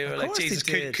after. They were like, "Jesus,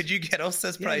 could you get us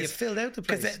this price?" You filled out the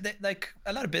place because like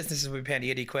a lot of businesses will be paying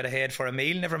 80 quid a head for a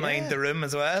meal. Never mind the room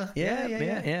as well. Yeah.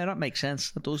 That makes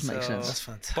sense. That does make sense. That's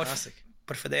fantastic.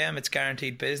 But for them, it's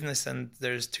guaranteed business, and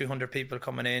there's 200 people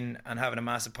coming in and having a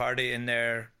massive party in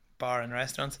their bar and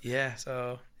restaurants.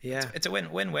 So it's a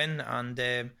win-win, and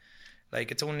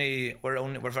like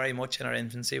we're very much in our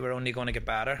infancy. We're only going to get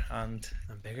better and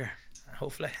bigger,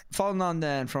 hopefully. Following on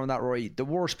then from that, Rory, the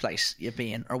worst place you've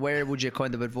been, or where would you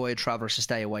kind of advise travellers to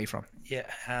stay away from? Yeah,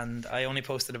 and I only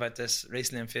posted about this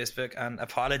recently on Facebook, and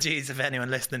apologies if anyone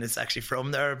listening is actually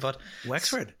from there, but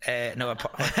Wexford? No,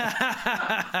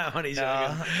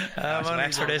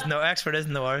 Wexford isn't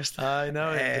the worst. I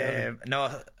know.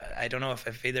 No, I don't know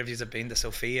if either of you have been to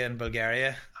Sofia in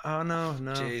Bulgaria. Oh no.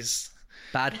 Jeez.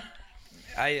 Bad.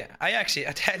 I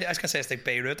tell you, I was gonna say it's like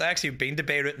Beirut. I actually been to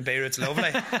Beirut, and Beirut's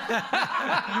lovely. Like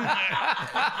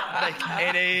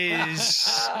it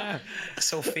is.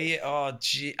 Sofia. Oh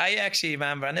gee, I actually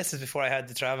remember, and this is before I had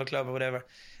the travel club or whatever.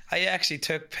 I actually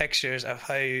took pictures of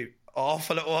how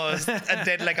awful it was and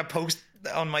did like a post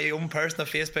on my own personal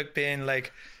Facebook, being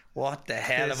like, "What the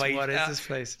hell have I? What is this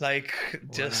place?" Like,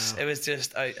 just it was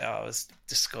just, it was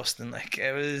disgusting. Like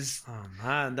it was. Oh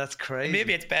man, that's crazy.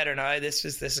 Maybe it's better now. This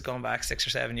is going back 6 or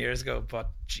 7 years ago, but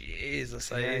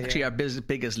Jesus, actually, our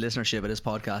biggest listenership of this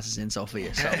podcast is in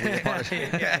Sofia, so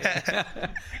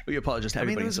we apologize to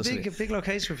everybody. It was a big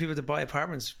location for people to buy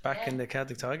apartments back in the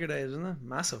Celtic Tiger days, wasn't it?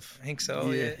 Massive. I think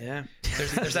so. Yeah.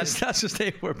 There's that's just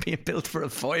they were being built for a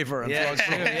 $5 and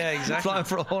exactly. Flying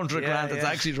for 100 grand as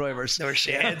taxi drivers. There were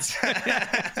sheds.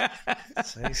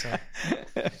 Say so.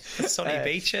 Sunny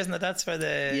beach, isn't it? That's where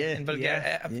in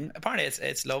Bulgaria. Apparently,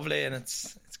 it's lovely and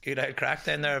it's good out crack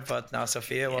down there. But no,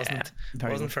 Sofia wasn't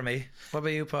for me. What about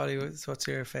you, Paulie? What's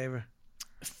your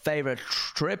favourite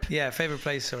trip? Yeah, favourite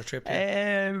place or trip.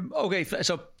 Okay,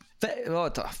 so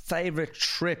favourite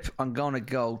trip I'm gonna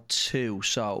go to.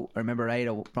 So I remember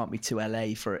Ado brought me to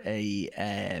LA for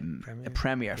a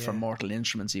premiere for Mortal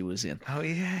Instruments he was in. Oh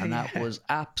yeah, and that was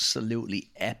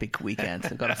absolutely epic weekend.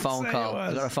 I got a phone call.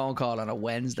 I got a phone call on a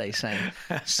Wednesday saying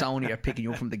Sony are picking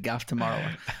you up from the gaff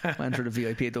tomorrow. Went through the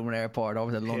VIP at Dublin Airport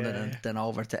over to London and then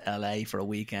over to LA for a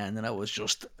weekend, and it was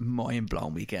just mind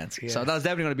blown weekend. So that's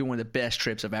definitely going to be one of the best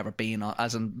trips I've ever been on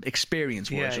as an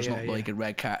experience wise. There's not like a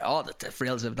red car, all the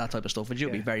thrills of that type of stuff, which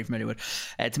you'll be very familiar with.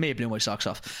 To me, it blew my socks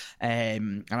off,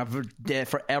 and I'm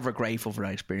forever grateful for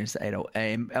that experience.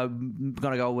 I'm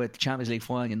going to go with the Champions League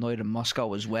final, United in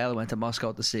Moscow as well. I went to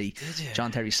Moscow to see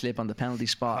John Terry slip on the penalty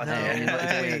spot.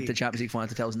 United the Champions League final in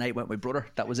 2008 went with my brother.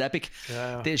 That was epic.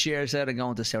 This year I said I'm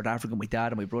going to South Africa with my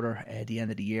dad and my brother at the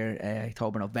end of the year,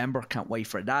 October, November. Can't wait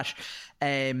for that.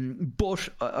 But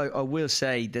I will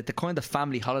say that the kind of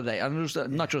family holiday, I'm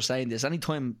not just saying this,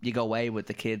 anytime you go away with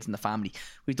the kids and the family,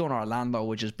 we've done Orlando,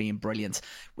 which has been brilliant.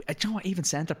 Do you know what, even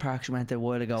Centre Parks we went there a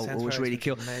while ago, it was really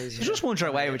cool. So just once you're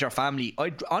away with your family,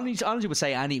 I honestly would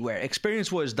say anywhere,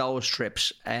 experience wise, those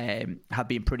trips have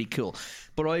been pretty cool.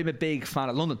 But I'm a big fan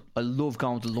of London. I love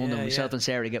going to London. Myself and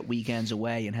Sarah get weekends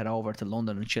away and head over to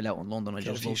London and chill out in London. I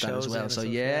just love that as well. So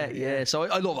so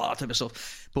I love all that type of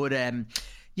stuff. But I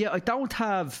don't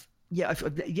have.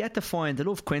 I've yet to find. I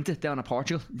love Quinta down in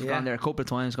Portugal. I've gone there a couple of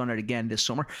times. Gone there again this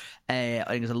summer. I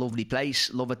think it's a lovely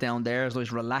place. Love it down there. It's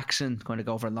always relaxing. Kind of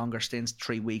go for longer stints,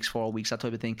 3 weeks, 4 weeks, that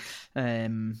type of thing. I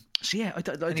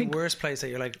think worst place that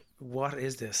you're like, what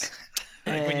is this?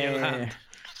 Like when you land.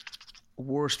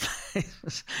 Worst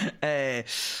place.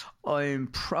 I'm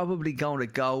probably going to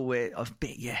go with. I've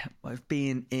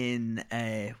been in.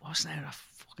 What's that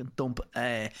fucking dump?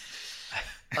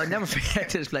 I'll never forget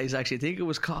this place. Actually, I think it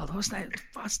was called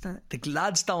the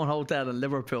Gladstone Hotel in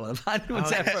Liverpool. If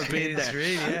anyone's ever been there,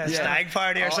 really, yeah. Stag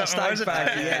party or something. Stag was it?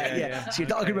 party, yeah. So you're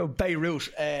talking about Beirut.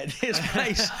 This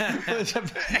place was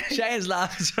Shane's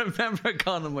laughing. I remember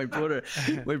calling my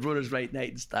brother's mate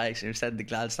Nathan Staggs, and he said the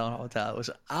Gladstone Hotel was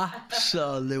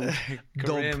absolute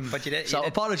dump. But you did. So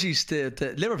apologies to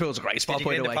Liverpool's a great spot, Did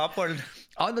you by get the into way. Pop World?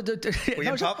 Oh, Were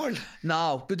you in Pop World?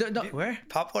 No, Where?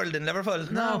 Pop World in Liverpool?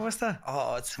 No, what's that?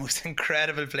 Oh, it's the most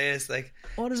incredible place. Like,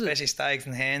 What is it? especially Stags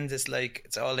and Hens. It's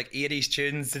all like 80s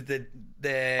tunes.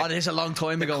 Oh, this is a long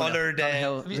time ago. coloured,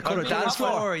 the coloured dance Pop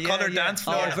floor. World, Coloured dance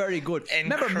floor. Oh, very good.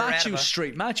 Remember Incredible. Matthew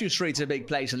Street? Matthew Street's a big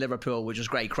place in Liverpool, which is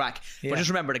great crack. But just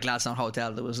remember the Gladstone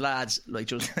Hotel. There was lads like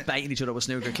just banging each other with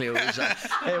snooker clues.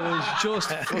 It was just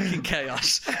fucking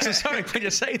chaos. So sorry, when you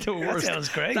say the worst, sounds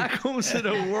great. that comes to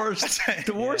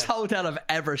the worst hotel I've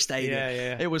ever stayed in.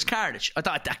 Yeah. It was carnage. I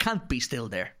thought that can't be still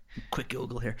there. Quick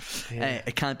Google here.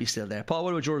 It can't be still there. Paul,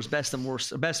 what about yours? Best and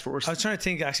worst? Best for worst? I was trying to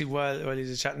think actually while he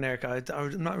was chatting there.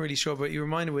 I'm not really sure, but you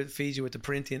reminded with Fiji with the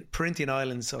Perhentian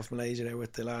Islands of Malaysia there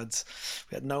with the lads.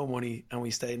 We had no money and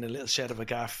we stayed in a little shed of a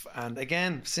gaff. And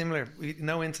again, similar.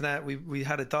 No internet. We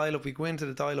had a dial up. We go into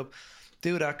the dial up,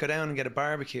 do that, go down and get a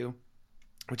barbecue,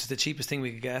 which is the cheapest thing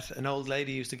we could get. An old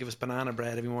lady used to give us banana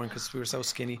bread every morning because we were so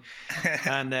skinny.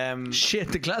 And Shit,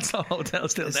 the Gladstone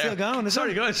Hotel's still there. still going.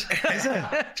 Sorry, guys.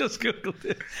 Just Googled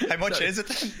it. How much is it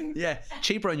then? Yeah,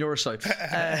 cheaper on your side.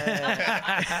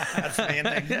 That's the main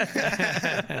thing.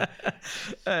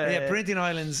 Yeah, Perhentian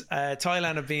Islands,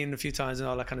 Thailand I've been a few times and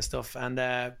all that kind of stuff. And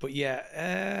but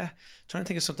yeah, trying to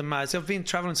think of something mad. So I've been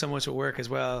traveling so much at work as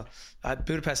well.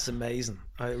 Budapest is amazing.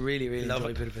 I really Love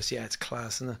enjoy it. Budapest. Yeah, it's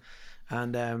class, isn't it?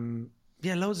 And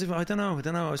yeah, loads of I don't know.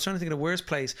 I was trying to think of the worst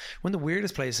place. One of the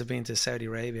weirdest places I've been to Saudi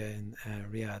Arabia in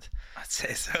Riyadh. I'd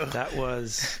say so. That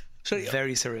was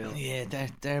very surreal. Yeah,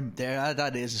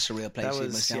 that is a surreal place. That you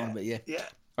was must know, but yeah.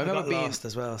 I remember got being lost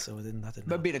as well, so I didn't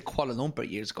remember being in Kuala Lumpur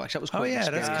years ago. Actually, that was quite yeah,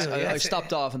 an that's experience. cool, yeah. I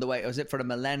stopped off on the way. I was it for the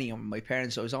millennium. My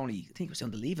parents, I think it was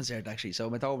on the Leaving Cert actually. So I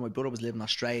went over. My brother was living in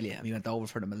Australia, and we went over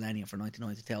for the millennium for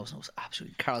 1992. And it was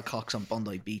absolutely Carl Cox on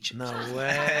Bondi Beach. No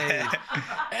way.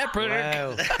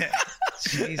 Wow.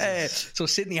 Jesus. So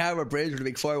Sydney Harbour Bridge with a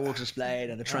big fireworks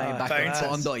displayed and the train back to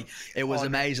Bondi. It was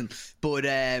amazing. But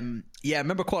yeah, I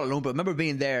remember Kuala Lumpur. I remember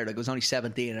being there. Like I was only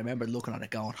 17. And I remember looking at it,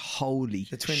 going, "Holy!"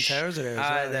 The Twin Towers are there as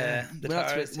well. The Well,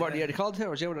 towers, what are they called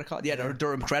towers? Yeah, what are they called? Yeah,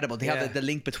 they're incredible. They have the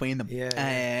link between them.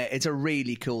 Yeah. It's a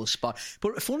really cool spot.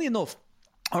 But funny enough,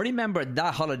 I remember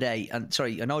that holiday. And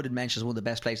sorry, I know I didn't mention it's one of the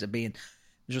best places I've been. I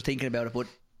was just thinking about it, but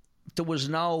there was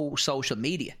no social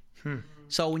media.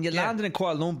 So when you landed in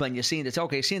Kuala Lumpur and you're seeing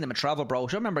them a travel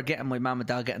brochure. I remember getting my mum and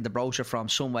dad getting the brochure from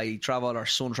Sunway Travel or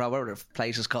Sun Travel, whatever the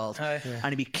place is called. And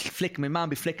he'd be flicking, my mum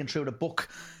be flicking through the book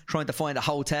trying to find a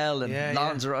hotel in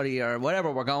Lanzarote or wherever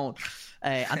we're going.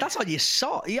 And that's all you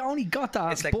saw. You only got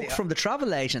that like book from the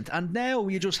travel agent. And now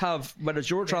you just have, whether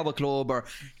it's your travel club or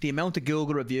the amount of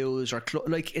Google reviews or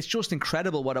like, it's just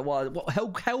incredible what it was.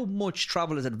 How much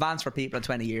travel has advanced for people in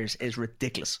 20 years is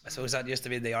ridiculous. I suppose that used to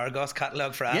be the Argos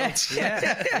catalogue for adults. Yeah.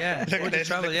 Look at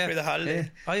travel, for the holiday.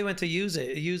 I went to use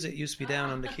it. Use it used to be down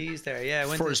on the quays there. Yeah, I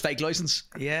went For to, his fake license.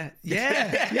 Yeah.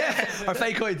 Or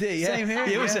fake ID. Yeah. Same here.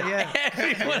 Use it. Yeah.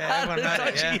 Everyone had everyone had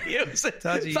it, dodgy use it.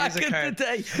 Dodgy Back user in card. the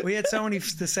day. We had so many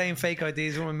the same fake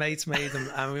IDs. One of my mates made them,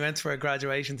 and we went for a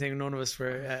graduation thing. None of us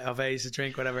were of age to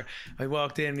drink, whatever. I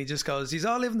walked in, and he just goes, "He's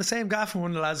all living the same gaff." And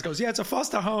one of the lads goes, "Yeah, it's a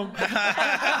foster home."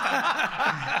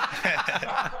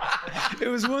 It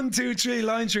was 123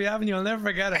 Lime Tree Avenue. I'll never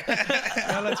forget it.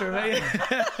 Well, that's right.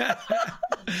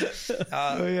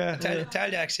 Tell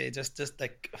you actually, just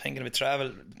like thinking about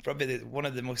travel, probably one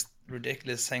of the most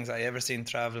ridiculous things I ever seen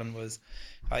traveling was,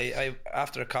 I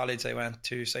after college I went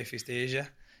to Southeast Asia,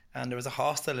 and there was a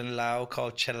hostel in Laos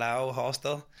called Chilau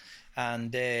Hostel,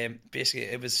 and basically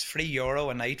it was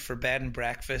 €3 a night for bed and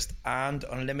breakfast and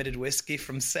unlimited whiskey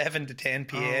from 7 to 10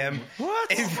 p.m.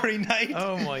 What? every night.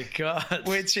 Oh my god!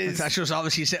 Which is That's just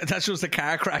the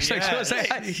car crash. Yeah.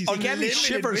 I'll get me Unlimited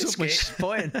shivers up my whiskey.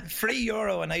 spine.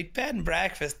 €3 a night, bed and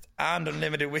breakfast and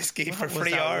unlimited whiskey for What was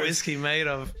 3 that hours. whiskey made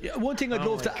of? Yeah, one thing I'd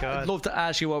love to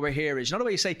ask you over here is, you know the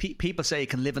way you say people say you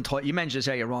can live in Thailand. You mentioned this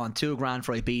earlier on, $2,000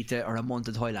 for Ibiza or a month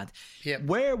in Thailand. Yep.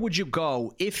 Where would you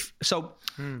go if? So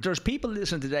there's people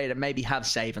listening today that maybe have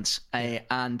savings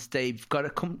and they've got to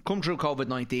come through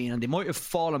COVID-19 and they might have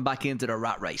fallen back into the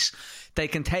rat race. They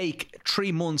can take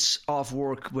 3 months off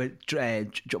work with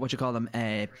what you call them,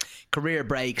 career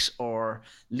breaks or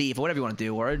leave or whatever you want to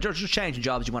do, or just changing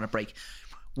jobs you want to break.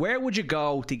 Where would you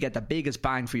go to get the biggest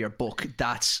bang for your buck?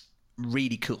 That's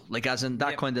really cool. Like as in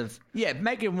that kind of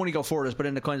make your money go furthest, but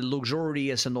in a kind of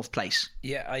luxurious enough place.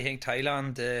 Yeah, I think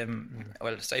Thailand,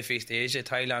 Southeast Asia,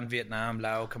 Thailand, Vietnam,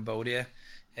 Laos, Cambodia.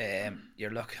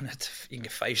 You're looking at, you can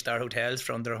get 5-star hotels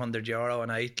for under €100 a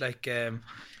night, like,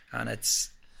 and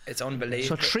it's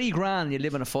unbelievable. So $3,000 you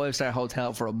live in a 5-star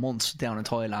hotel for a month down in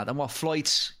Thailand, and what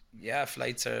flights? Yeah,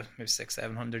 flights are maybe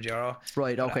 €600-700.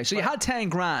 Right. Okay. So you had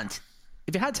 $10,000.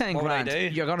 If you had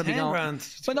 $10,000, you're going to be going.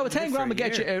 Well, no, $10,000 would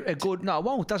get you a good. No, it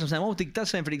won't. That's what I'm saying. Won't.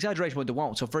 That's saying for the exaggeration, but it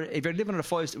won't. So if you're living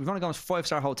at we've only gone to a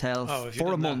 5-star hotel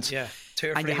for a month, 2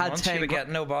 or 3 months, you would get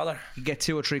no bother. You get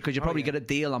 2 or 3 because you probably get a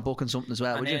deal on booking something as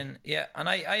well. And would then, you? Yeah, and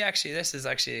I actually, this is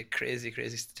actually a crazy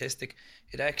statistic.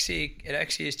 It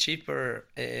actually is cheaper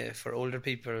for older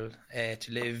people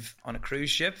to live on a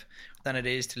cruise ship than it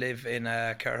is to live in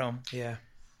a care home. Yeah.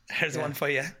 There's one for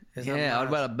you. I'd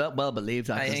well believe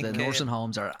that, because the nursing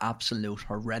homes are absolute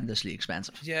horrendously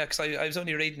expensive. Yeah, because I was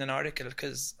only reading an article,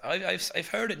 because I've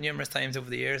heard it numerous times over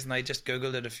the years, and I just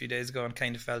googled it a few days ago and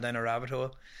kind of fell down a rabbit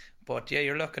hole. But yeah,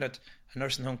 you're looking at a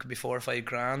nursing home could be $4 or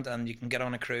 $5,000, and you can get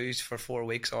on a cruise for 4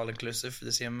 weeks all inclusive for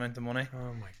the same amount of money.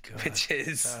 Oh my god,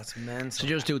 that's immense. So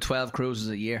just do 12 cruises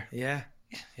a year. Yeah.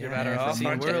 You're better off,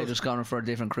 aren't you? Just going for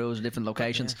different cruises, different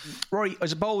locations. Rory, I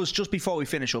suppose just before we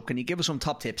finish up, can you give us some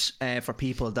top tips for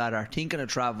people that are thinking of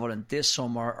travelling this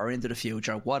summer or into the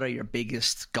future? What are your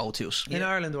biggest go-tos? In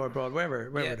Ireland or abroad,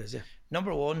 wherever it is, yeah.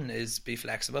 Number one is be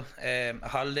flexible. A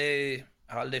holiday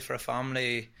for a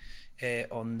family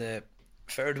on the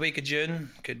 3rd week of June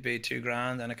could be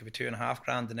 $2,000, and it could be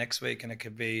 $2,500 the next week, and it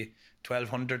could be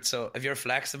 $1,200. So if you're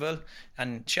flexible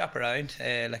and shop around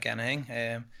like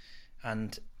anything,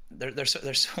 and there's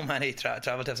so many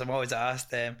travel tips I'm always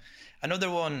asked.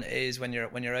 Another one is when you're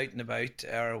out and about,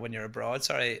 or when you're abroad.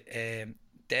 Definitely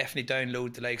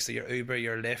download the likes of your Uber,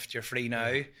 your Lyft, your Free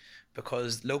Now,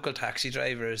 because local taxi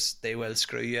drivers, they will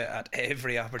screw you at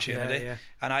every opportunity. Yeah.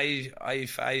 And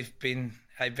I've been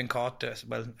caught.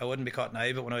 Well, I wouldn't be caught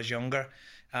now, but when I was younger,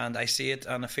 and I see it,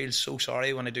 and I feel so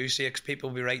sorry when I do see it, 'cause people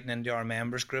will be writing into our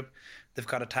members group. They've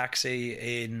got a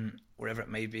taxi in wherever it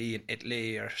may be, in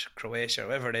Italy or Croatia or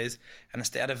wherever it is, and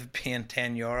instead of paying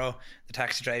 €10, the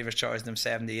taxi driver's charging them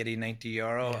 €70, €80,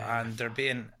 €90, and they're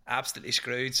being absolutely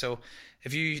screwed. So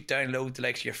if you download the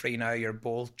likes of your Free Now, your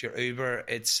Bolt, your Uber,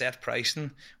 it's set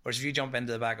pricing. Whereas if you jump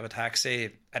into the back of a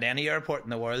taxi at any airport in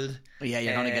the world,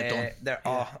 you're gonna get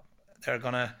done. They're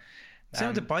gonna. Same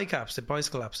with the bike apps, the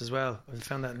bicycle apps as well. I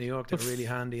found that in New York, they're really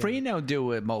handy. Free Now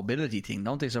do a mobility thing,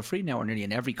 don't they? So Free Now are nearly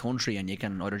in every country, and you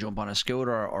can either jump on a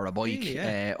scooter or a bike,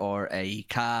 or a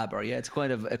cab, or it's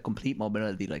kind of a complete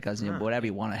mobility, like as in whatever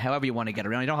you want, however you want to get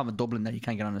around. You don't have in Dublin that you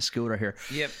can't get on a scooter here.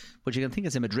 Yep. But you can think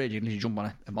it's in Madrid. You can jump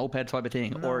on a moped type of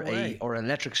thing, or an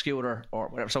electric scooter, or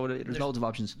whatever. So there's loads of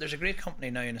options. There's a great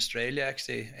company now in Australia,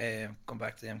 actually. Come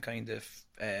back to them kind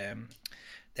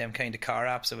of car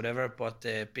apps or whatever, but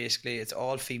basically it's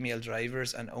all female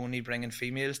drivers and only bringing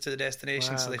females to the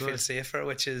destination, so they feel safer,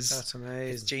 which is that's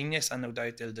amazing. It's genius, and no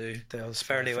doubt they'll do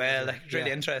fairly well. Like,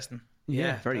 really interesting.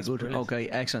 Yeah, very good. Brilliant. Okay,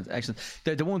 excellent.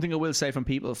 The one thing I will say from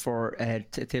people for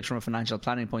tips from a financial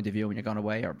planning point of view when you're going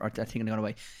away or thinking of going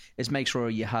away is make sure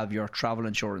you have your travel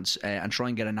insurance and try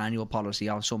and get an annual policy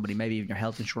on somebody, maybe even your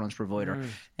health insurance provider,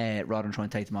 rather than trying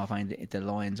to take them off the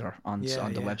lines or on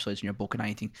the websites when you're booking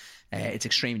anything. It's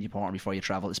extremely important before you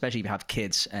travel, especially if you have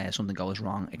kids. Something goes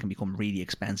wrong, it can become really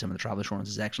expensive, and the travel insurance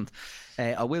is excellent.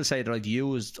 I will say that I'm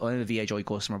a VHI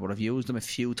customer, but I've used them a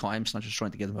few times, not just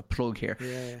trying to give them a plug here.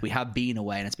 We have been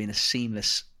away, and it's been a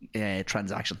seamless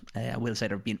transaction. I will say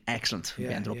they've been excellent. We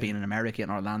ended up being in America,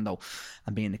 in Orlando,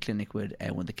 and being in the clinic with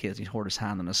one of the kids. He hurt his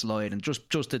hand on a slide, and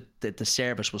just the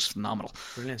service was phenomenal.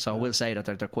 Brilliant. So I will say that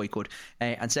they're quite good.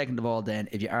 And second of all, then,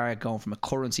 if you are going from a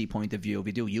currency point of view, if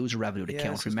you do use a Revolut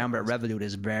account, remember Revolut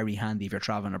is very handy if you're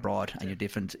traveling abroad and you're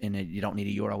different you don't need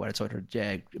a euro, whether it's either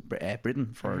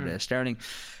Britain for the sterling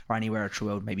or anywhere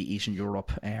throughout maybe Eastern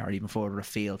Europe or even further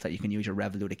afield, that you can use your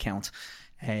Revolut account.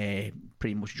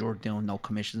 Pretty much you're doing no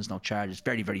commissions, no charges,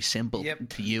 very, very simple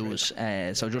to use.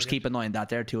 So just keep an eye on that.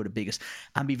 They're two of the biggest,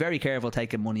 and be very careful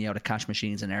taking money out of cash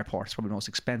machines in airports. Probably the most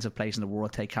expensive place in the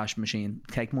world. Take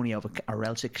money out of, or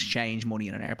else exchange money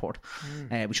in an airport.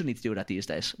 We shouldn't need to do that these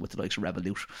days with the likes of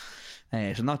Revolut.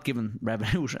 So not giving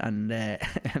Revolut and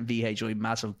VHI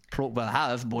massive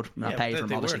but not paid for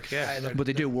them obviously. But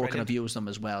they do work, and I've used them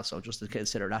as well. So just to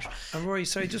consider that. And Rory,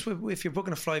 sorry, just if you're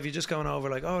booking a flight, you're just going over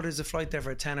like, there's a flight there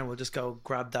for a tenner. we'll just go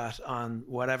grab that on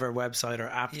whatever website or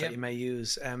app that you may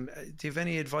use. Do you have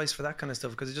any advice for that kind of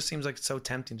stuff? Because it just seems like it's so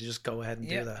tempting to just go ahead and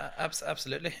do that.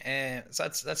 Absolutely. So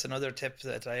that's another tip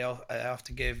that I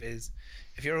often give is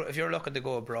if you're looking to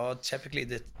go abroad, typically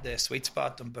the sweet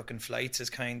spot on booking flights is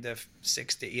kind of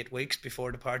 6 to 8 weeks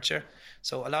before departure.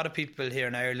 So a lot of people here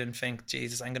in Ireland think,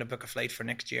 Jesus, I'm going to book a flight for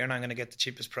next year and I'm going to get the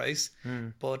cheapest price.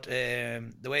 But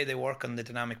the way they work on the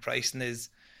dynamic pricing is,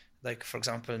 like, for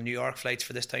example, New York flights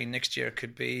for this time next year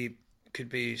could be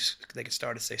they could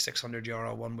start at say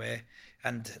 €600 one way,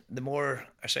 and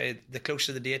the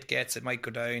closer the date gets, it might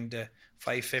go down to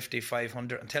 550,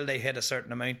 500 until they hit a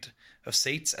certain amount of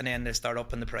seats, and then they start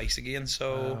upping the price again.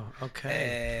 So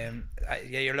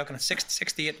you're looking at 6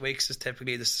 to 8 weeks is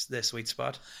typically the sweet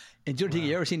spot. And do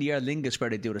you ever seen the Aer Lingus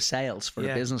where they do the sales for the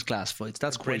business class flights?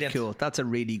 That's quite cool. That's a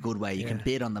really good way. You can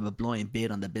bid on them, a blind bid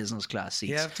on the business class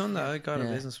seats. Yeah, I've done that. I got a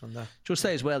business from that. Just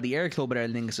say as well, the Air Club at Aer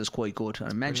Lingus is quite good.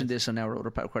 I mentioned this on our other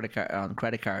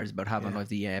credit cards about having like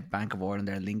the Bank of Ireland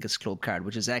Aer Lingus Club card,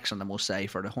 which is excellent, I must say.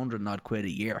 For the £100 a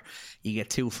year, you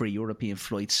get 2 free European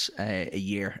flights a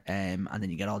year, and then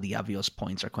you get all the Avios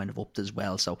points are kind of upped as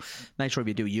well. So make sure if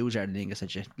you do use Aer Lingus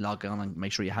that you log on and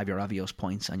make sure you have your Avios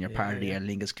points and you're part of the Aer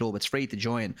Lingus Club. It's free to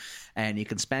join, and you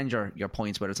can spend your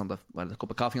points, whether it's on a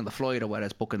cup of coffee on the flight or whether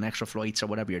it's booking extra flights or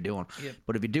whatever you're doing.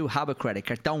 But if you do have a credit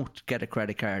card, don't get a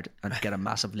credit card and get a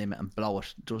massive limit and blow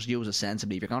it. Just use it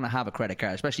sensibly. If you're going to have a credit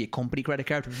card, especially a company credit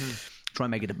card, try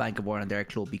and make it a Bank of Ireland Air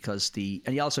Club, because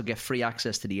and you also get free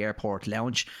access to the airport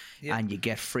lounge, and you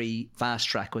get free fast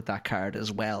track with that card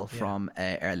as well from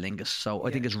Aer Lingus. So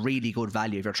I think it's really good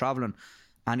value if you're travelling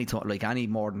any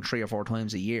more than 3 or 4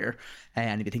 times a year,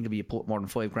 and if you think if you put more than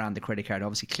 $5,000, the credit card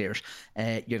obviously clears.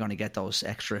 You're going to get those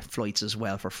extra flights as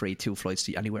well for free, 2 flights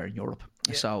to anywhere in Europe.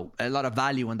 So a lot of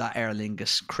value in that Aer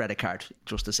Lingus credit card,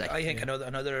 just to say. I think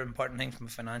another important thing from a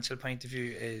financial point of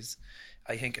view is,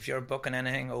 I think if you're booking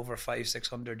anything over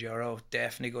 €500-600,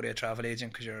 definitely go to a travel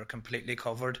agent, because you're completely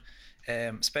covered.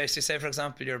 Especially say, for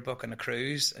example, you're booking a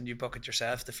cruise and you book it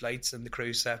yourself, the flights and the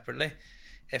cruise separately.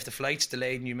 If the flight's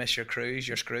delayed and you miss your cruise,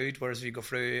 you're screwed. Whereas if you go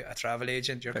through a travel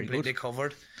agent, you're completely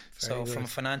covered. So from a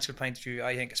financial point of view,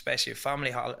 I think especially a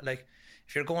family like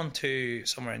if you're going to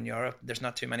somewhere in Europe, there's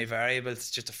not too many variables.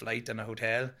 It's just a flight and a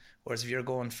hotel. Whereas if you're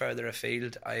going further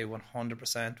afield, I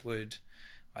 100% would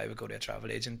go to a travel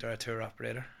agent or a tour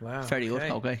operator. Wow. Very good.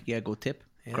 Okay. Yeah, good tip.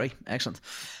 Yeah. Great, excellent.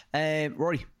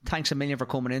 Rory, thanks a million for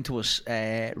coming into us.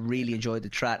 Really enjoyed the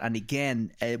chat. And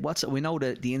again, we know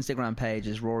that the Instagram page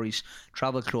is Rory's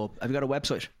Travel Club. Have you got a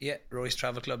website? Yeah,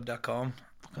 rorystravelclub.com.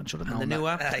 And the new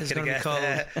app is going to be called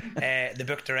the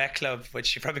Book Direct Club,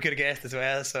 which you probably could have guessed as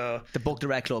well. So the Book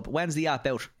Direct Club. When's the app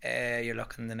out? You're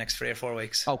looking the next 3 or 4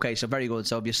 weeks. Okay, so very good.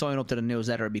 So if you sign up to the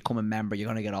newsletter and become a member, you're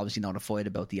going to get obviously notified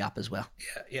about the app as well.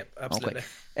 Yeah, absolutely.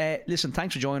 Okay. Listen,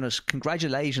 thanks for joining us.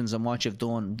 Congratulations on what you've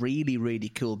done. Really, really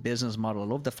cool business model. I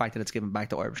love the fact that it's giving back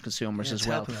to Irish consumers as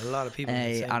well. It's helping a lot of people.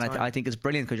 I think it's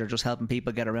brilliant, because you're just helping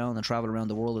people get around and travel around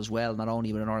the world as well, not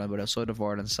only within Ireland but outside of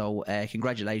Ireland. So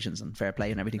congratulations and fair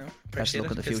play and everything. Best of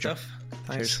luck in the future.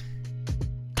 Thanks. Cheers.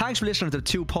 Thanks for listening to the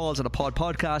Two Pauls on a Pod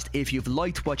podcast. If you've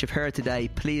liked what you've heard today,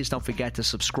 please don't forget to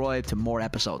subscribe to more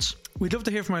episodes. We'd love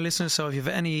to hear from our listeners, so if you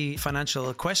have any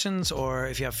financial questions or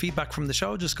if you have feedback from the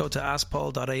show, just go to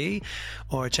askpaul.ie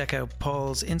or check out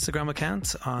Paul's Instagram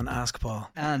account on Ask Paul.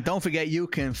 And don't forget, you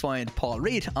can find Paul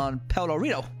Reid on Paulo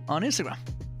Rito on Instagram.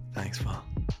 Thanks, Paul.